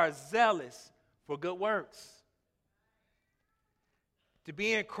possession who are zealous for good works. To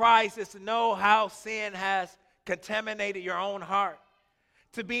be in Christ is to know how sin has contaminated your own heart.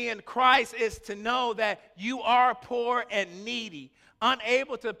 To be in Christ is to know that you are poor and needy,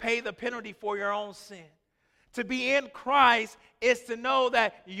 unable to pay the penalty for your own sin. To be in Christ is to know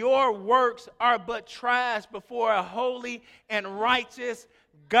that your works are but trash before a holy and righteous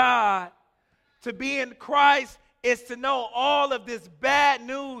God. To be in Christ is to know all of this bad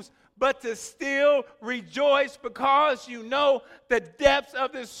news, but to still rejoice because you know the depths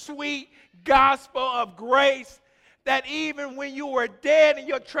of the sweet gospel of grace, that even when you were dead in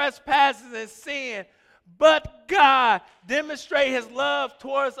your trespasses and sin, but God demonstrated his love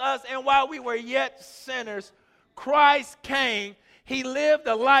towards us, and while we were yet sinners, Christ came. He lived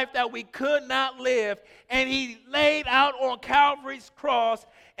the life that we could not live, and he laid out on Calvary's cross,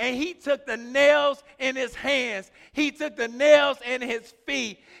 and he took the nails in his hands. He took the nails in his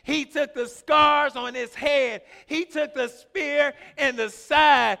feet. He took the scars on his head. He took the spear in the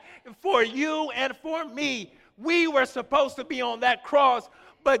side for you and for me. We were supposed to be on that cross,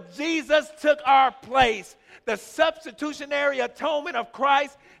 but Jesus took our place. The substitutionary atonement of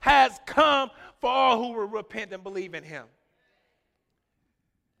Christ has come for all who will repent and believe in him.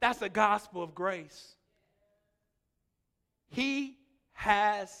 That's the gospel of grace. He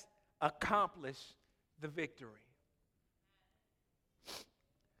has accomplished the victory.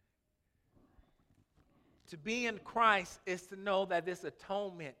 To be in Christ is to know that this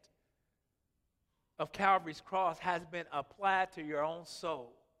atonement of Calvary's cross has been applied to your own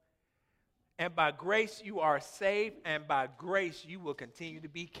soul. And by grace you are saved, and by grace you will continue to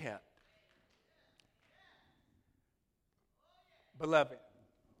be kept. Beloved,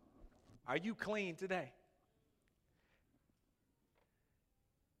 are you clean today?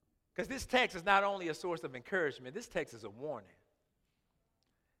 Because this text is not only a source of encouragement, this text is a warning.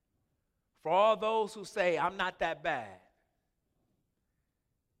 For all those who say, I'm not that bad,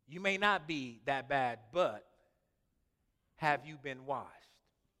 you may not be that bad, but have you been washed?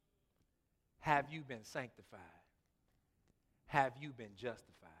 Have you been sanctified? Have you been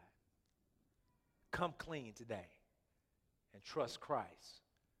justified? Come clean today and trust Christ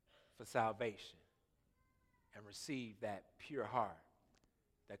for salvation and receive that pure heart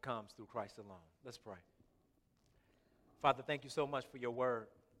that comes through Christ alone. Let's pray. Father, thank you so much for your word,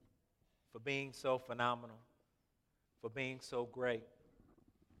 for being so phenomenal, for being so great.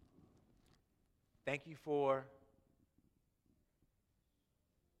 Thank you for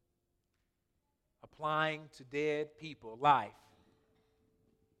applying to dead people life.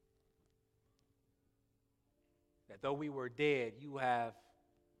 That though we were dead, you have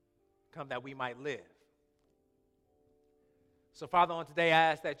come that we might live. So, Father, on today,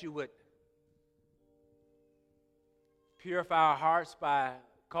 I ask that you would purify our hearts by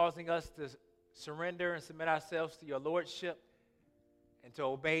causing us to surrender and submit ourselves to your lordship and to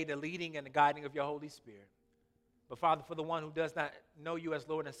obey the leading and the guiding of your Holy Spirit. But, Father, for the one who does not know you as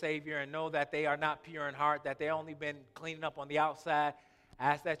Lord and Savior and know that they are not pure in heart, that they've only been cleaning up on the outside,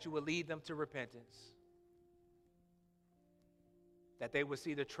 I ask that you would lead them to repentance, that they would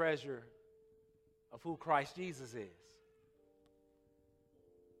see the treasure of who Christ Jesus is.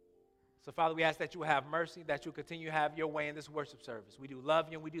 So, Father, we ask that you will have mercy, that you will continue to have your way in this worship service. We do love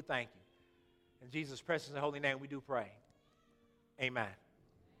you and we do thank you. In Jesus' precious and holy name, we do pray. Amen.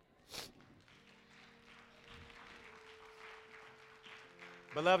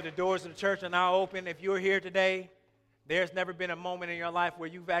 Beloved, the doors of the church are now open. If you're here today, there's never been a moment in your life where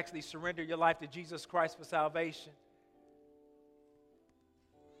you've actually surrendered your life to Jesus Christ for salvation.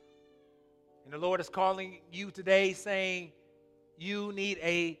 And the Lord is calling you today saying you need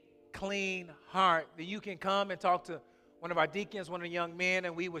a clean heart, that you can come and talk to one of our deacons, one of the young men,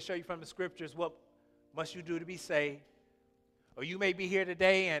 and we will show you from the scriptures what must you do to be saved. Or you may be here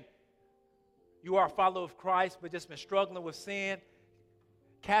today and you are a follower of Christ but just been struggling with sin.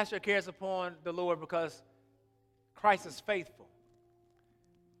 Cast your cares upon the Lord because Christ is faithful.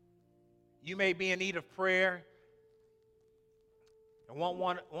 You may be in need of prayer and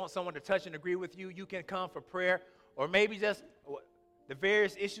want someone to touch and agree with you. You can come for prayer. Or maybe just the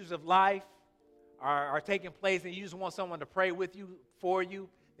various issues of life are taking place and you just want someone to pray with you, for you,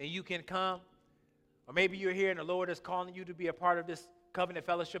 then you can come. Or maybe you're here and the Lord is calling you to be a part of this covenant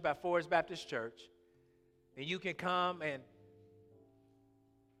fellowship at Forest Baptist Church. And you can come and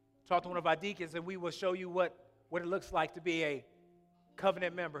talk to one of our deacons and we will show you what it looks like to be a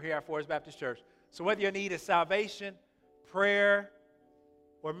covenant member here at Forest Baptist Church. So whether your need is salvation, prayer,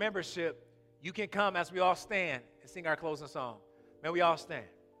 or membership, you can come as we all stand and sing our closing song. May we all stand.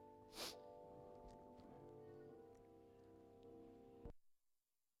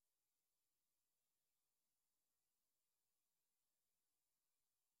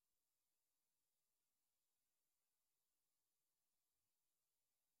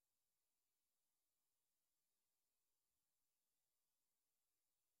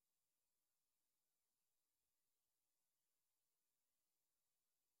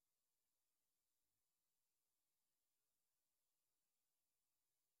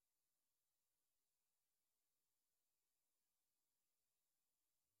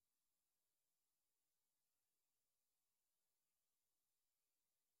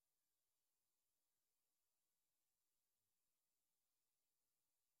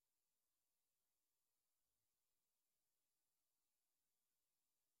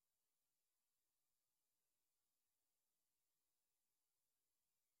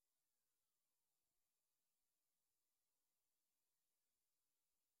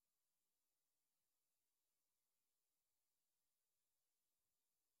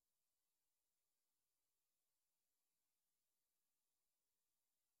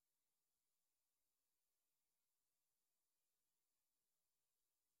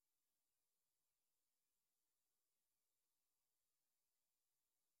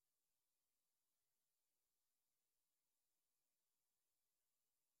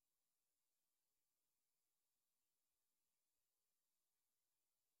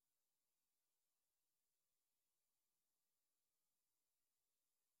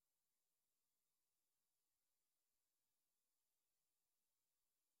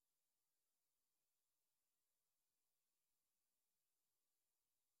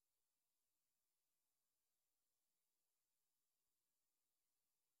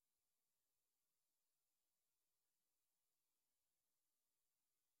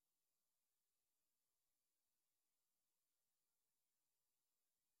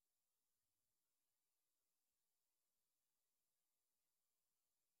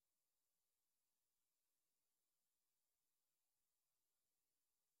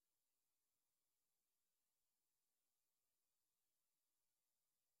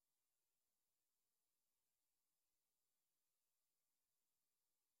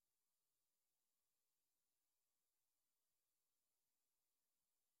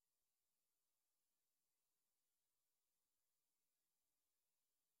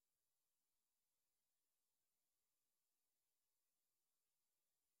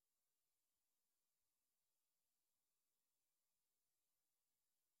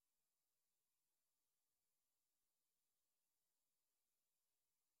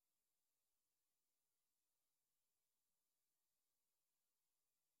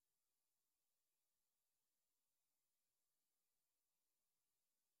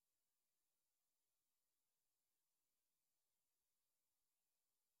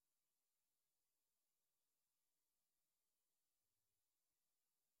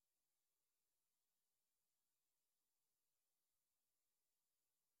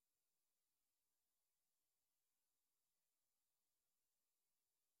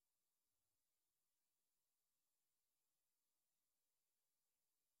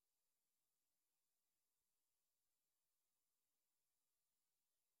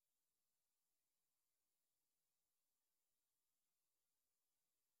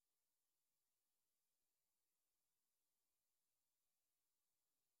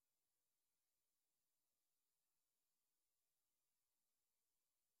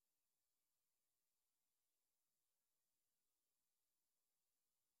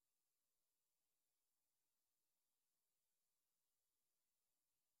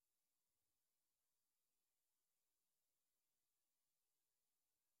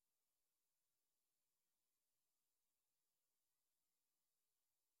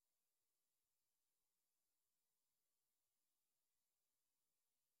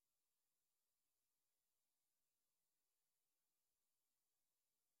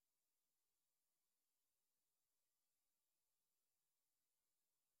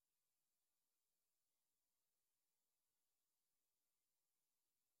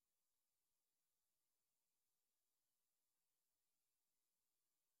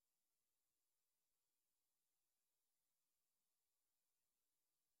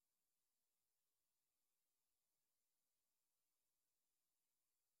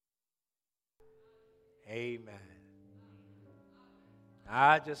 Amen.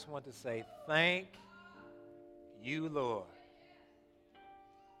 I just want to say thank you, Lord,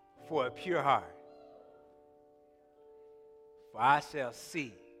 for a pure heart. For I shall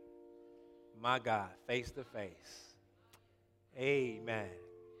see my God face to face. Amen.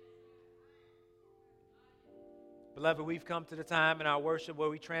 Beloved, we've come to the time in our worship where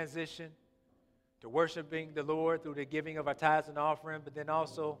we transition to worshiping the Lord through the giving of our tithes and offering, but then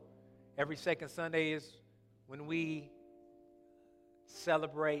also every second Sunday is when we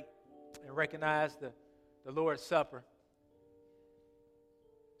celebrate and recognize the Lord's Supper.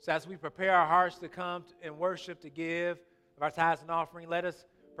 So as we prepare our hearts to come and worship, to give of our tithes and offering, let us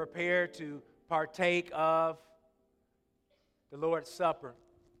prepare to partake of the Lord's Supper.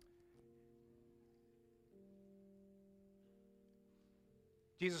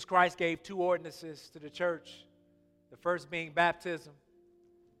 Jesus Christ gave two ordinances to the church, the first being baptism,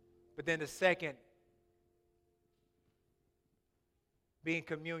 but then the second being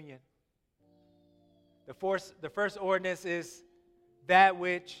communion. The first ordinance is that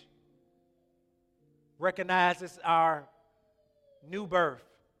which recognizes our new birth,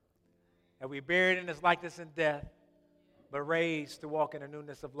 that we buried in His likeness in death, but raised to walk in the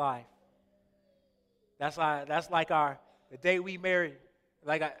newness of life. That's like the day we married,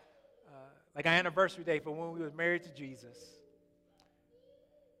 like our anniversary day for when we were married to Jesus.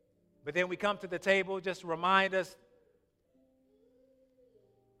 But then we come to the table just to remind us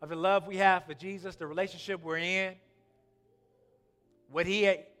of the love we have for Jesus, the relationship we're in, what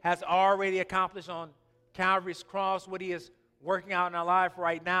He has already accomplished on Calvary's cross, what He is working out in our life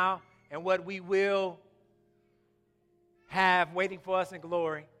right now, and what we will have waiting for us in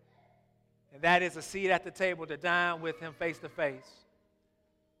glory. And that is a seat at the table to dine with Him face to face.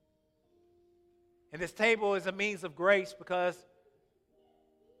 And this table is a means of grace because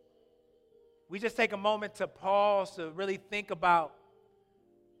we just take a moment to pause to really think about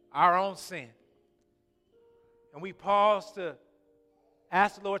our own sin. And we pause to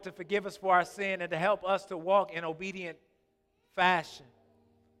ask the Lord to forgive us for our sin and to help us to walk in obedient fashion.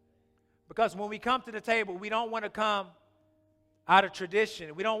 Because when we come to the table, we don't want to come out of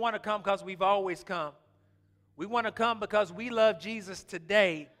tradition. We don't want to come because we've always come. We want to come because we love Jesus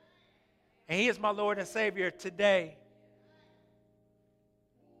today, and He is my Lord and Savior today.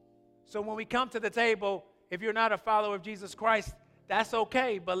 So when we come to the table, if you're not a follower of Jesus Christ, that's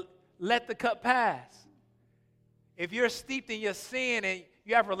okay, but let the cup pass. If you're steeped in your sin and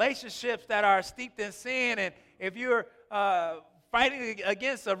you have relationships that are steeped in sin, and if you're fighting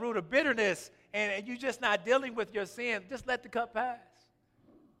against a root of bitterness and you're just not dealing with your sin, just let the cup pass.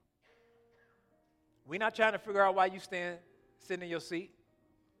 We're not trying to figure out why you sitting in your seat.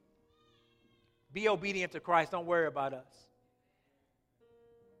 Be obedient to Christ. Don't worry about us.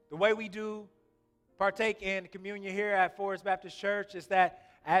 The way we do partake in communion here at Forest Baptist Church is that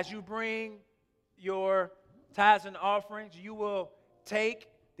as you bring your tithes and offerings, you will take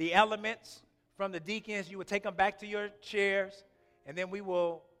the elements from the deacons, you will take them back to your chairs, and then we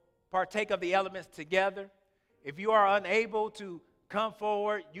will partake of the elements together. If you are unable to come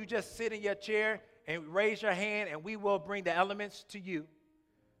forward, you just sit in your chair and raise your hand, and we will bring the elements to you.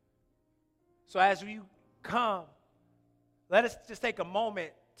 So as you come, let us just take a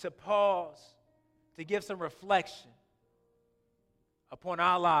moment to pause, to give some reflection upon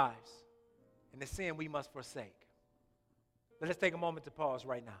our lives and the sin we must forsake. Let us take a moment to pause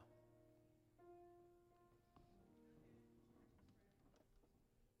right now.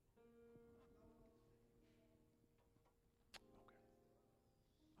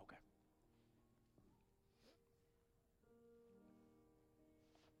 Okay. Put this right there.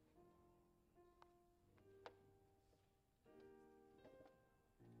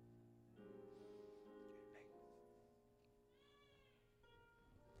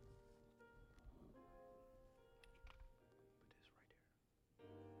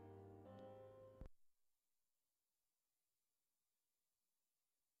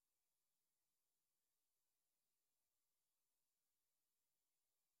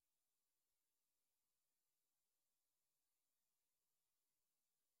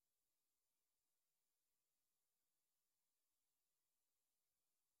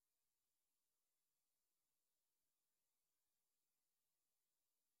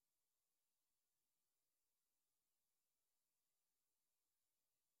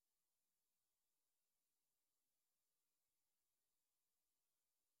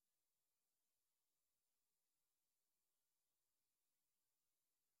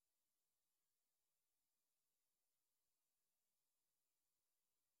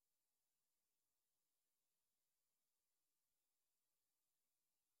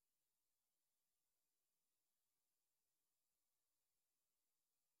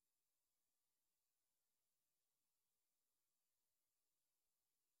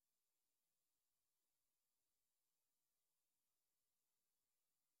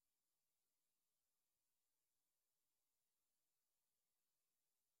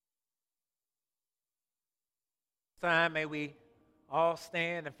 Time, may we all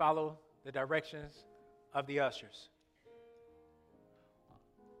stand and follow the directions of the ushers.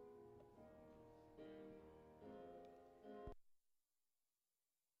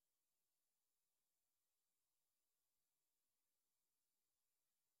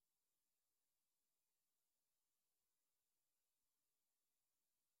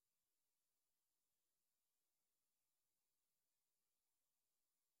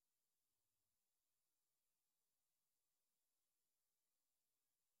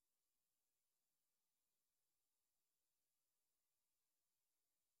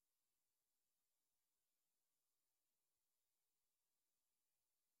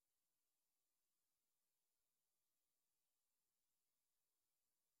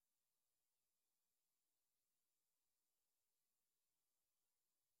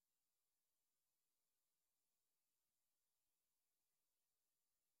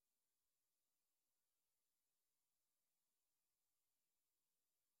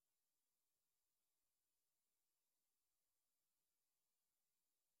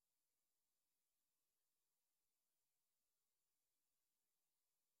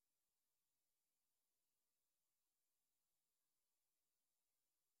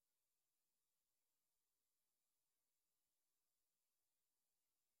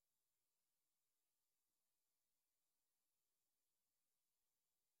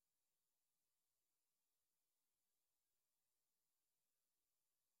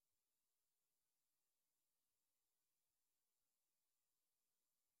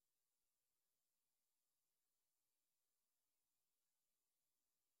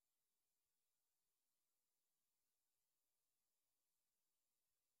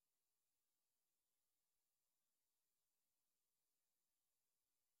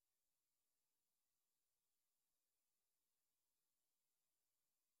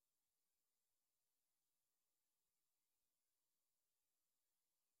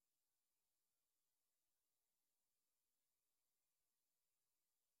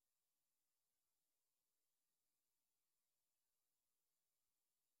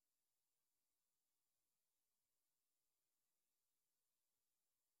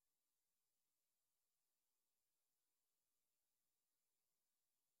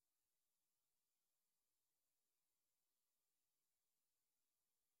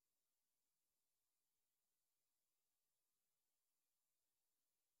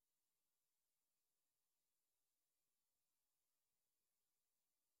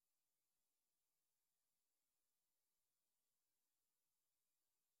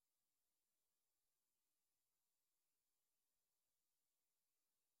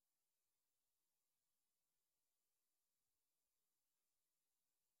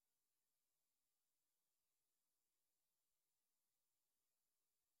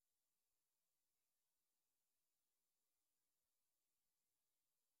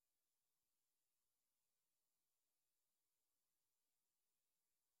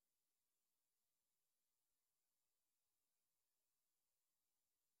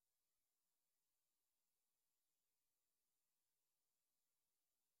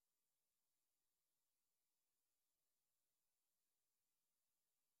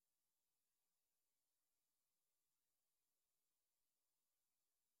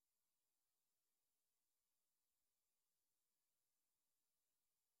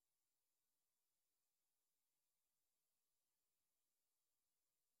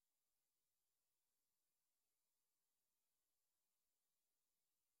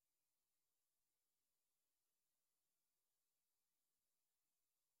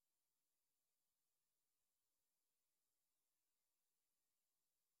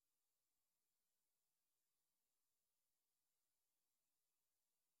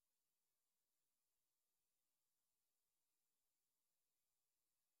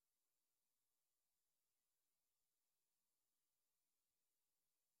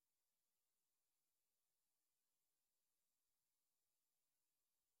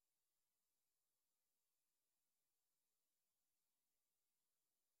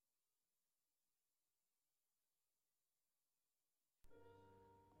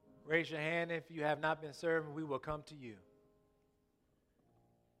 Raise your hand if you have not been served, and we will come to you.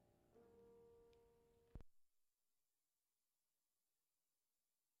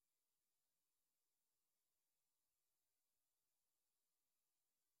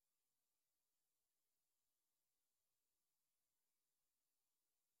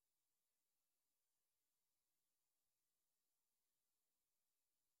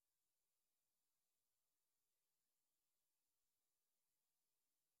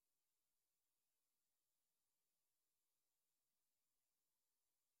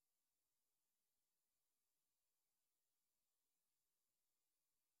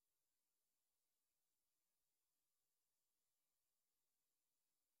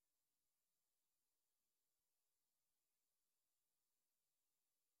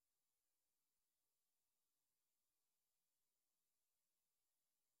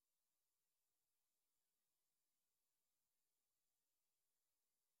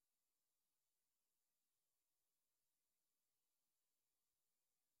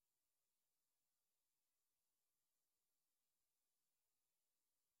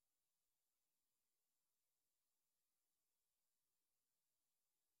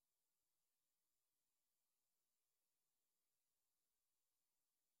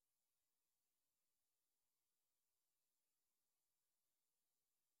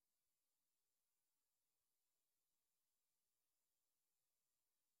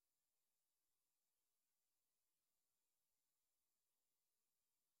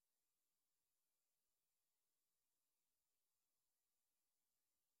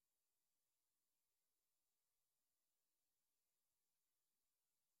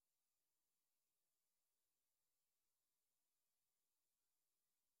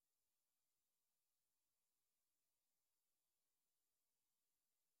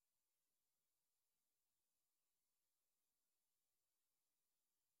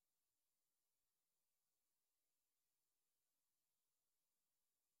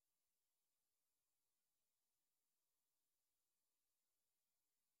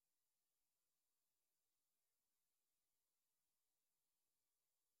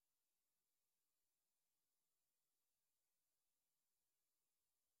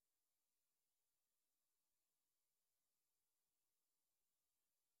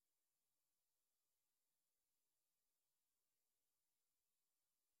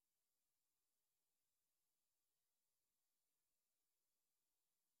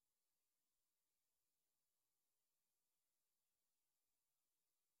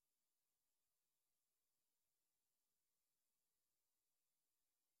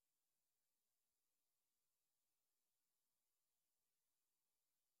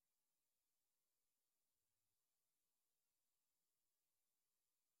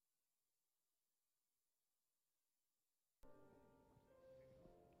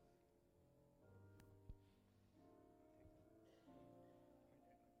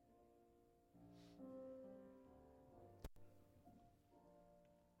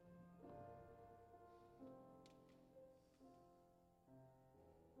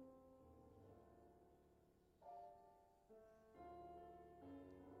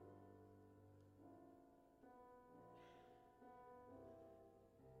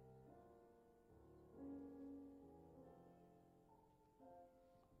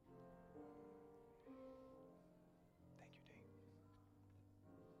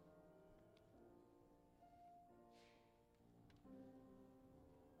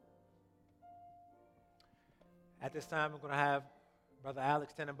 At this time, I'm going to have Brother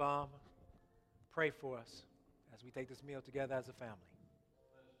Alex Tenenbaum pray for us as we take this meal together as a family.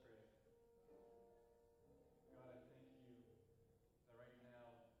 Let us pray. God, I thank you that right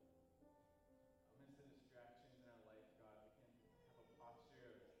now, amidst the distractions in our life, God, we can have a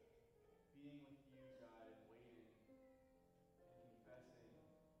posture of being with you, God, and waiting and confessing.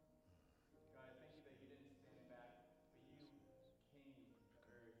 God, I thank you that you didn't stand back, but you came to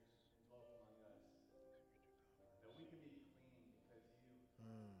earth and dwelt among us. That we can be clean because you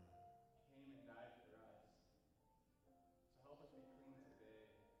came and died for us. So help us be clean today,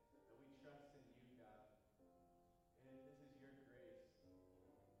 that we trust in you, God. This is your grace. It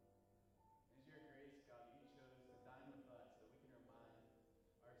is your grace, God, that you chose to dine with us, that we can remind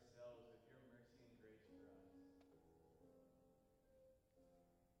ourselves of your mercy and grace for us.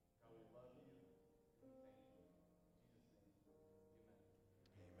 God, we love you and we thank you. In Jesus' name,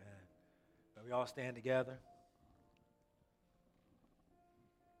 amen. Amen. May we all stand together.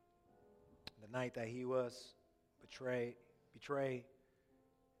 The night that he was betrayed,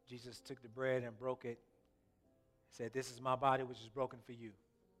 Jesus took the bread and broke it. He said, "This is my body which is broken for you.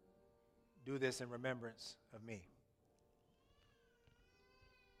 Do this in remembrance of me."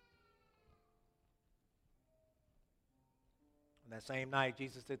 On that same night,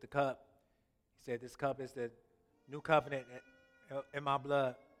 Jesus took the cup. He said, "This cup is the new covenant in my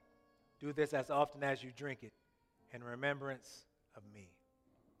blood. Do this as often as you drink it in remembrance of me."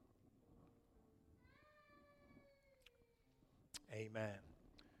 Amen.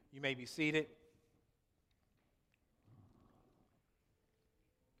 You may be seated.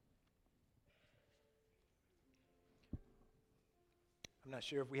 I'm not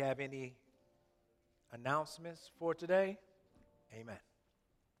sure if we have any announcements for today. Amen.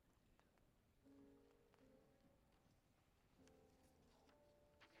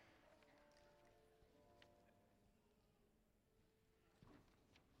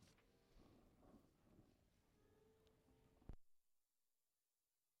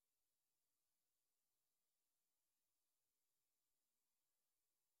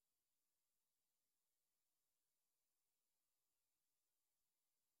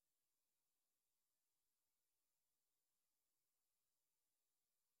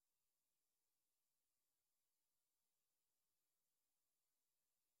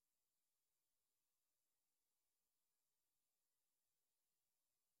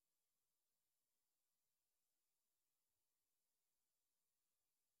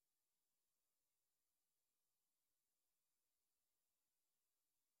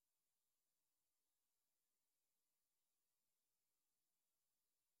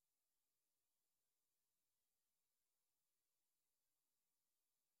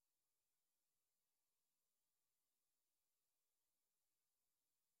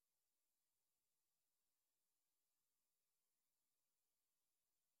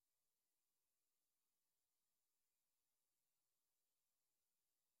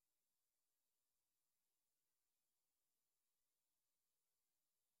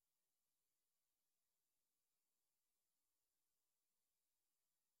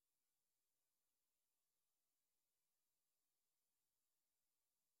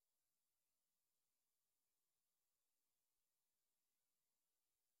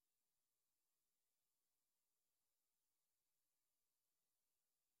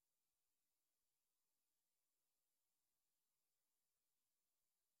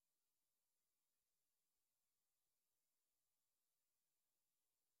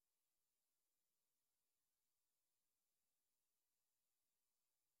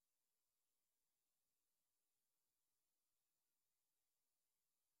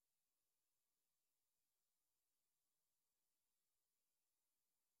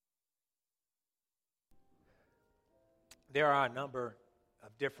 There are a number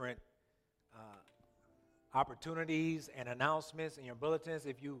of different opportunities and announcements in your bulletins.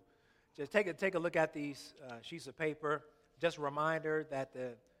 If you just take a look at these sheets of paper, just a reminder that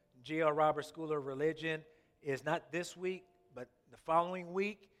the G.L. Roberts School of Religion is not this week, but the following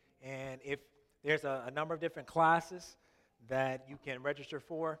week. And if there's a number of different classes that you can register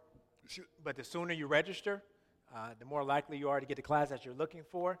for, but the sooner you register, the more likely you are to get the class that you're looking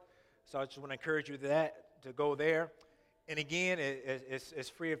for. So I just want to encourage you to go there. And again, it's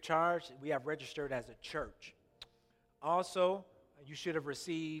free of charge. We have registered as a church. Also, you should have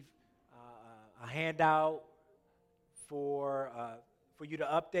received a handout for you to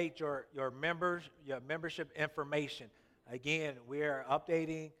update your membership information. Again, we are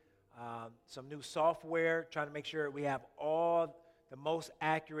updating some new software, trying to make sure we have all the most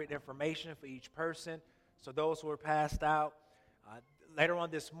accurate information for each person. So those who are passed out, later on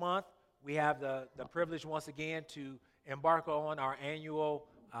this month, we have the privilege once again to embark on our annual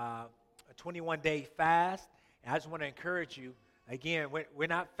 21-day fast. And I just want to encourage you, again, we're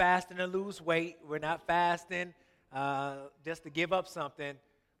not fasting to lose weight. We're not fasting just to give up something,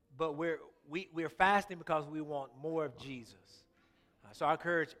 but we're fasting because we want more of Jesus. So I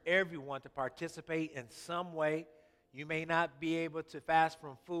encourage everyone to participate in some way. You may not be able to fast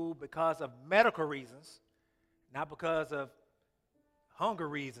from food because of medical reasons, not because of hunger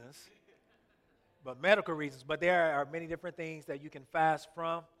reasons, but medical reasons. But there are many different things that you can fast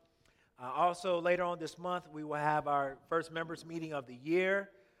from. Also, later on this month, we will have our first members meeting of the year.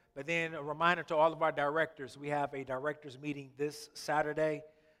 But then a reminder to all of our directors, we have a directors meeting this Saturday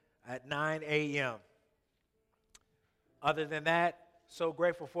at 9 a.m. Other than that, so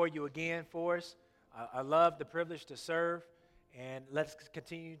grateful for you again, Forrest. I love the privilege to serve, and let's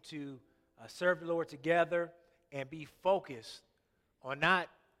continue to serve the Lord together and be focused on not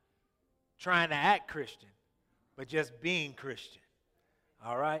trying to act Christian, but just being Christian.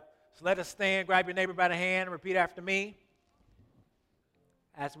 All right? So let us stand, grab your neighbor by the hand, and repeat after me.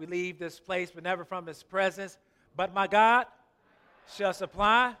 As we leave this place, but never from his presence, but my God shall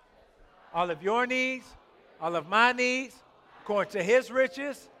supply all of your needs, all of my needs, according to his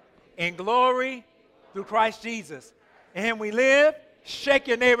riches in glory through Christ Jesus. In him we live. Shake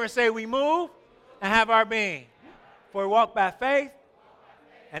your neighbor and say we move and have our being. For we walk by faith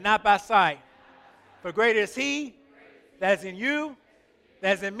and not by sight. For greater is he that is in you,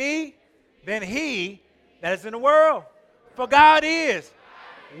 that is in me, than he that is in the world. For God is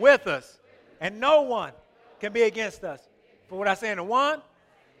with us, and no one can be against us. For what I say to one,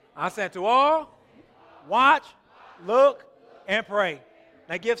 I say to all, watch, look, and pray.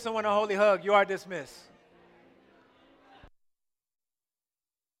 Now give someone a holy hug. You are dismissed.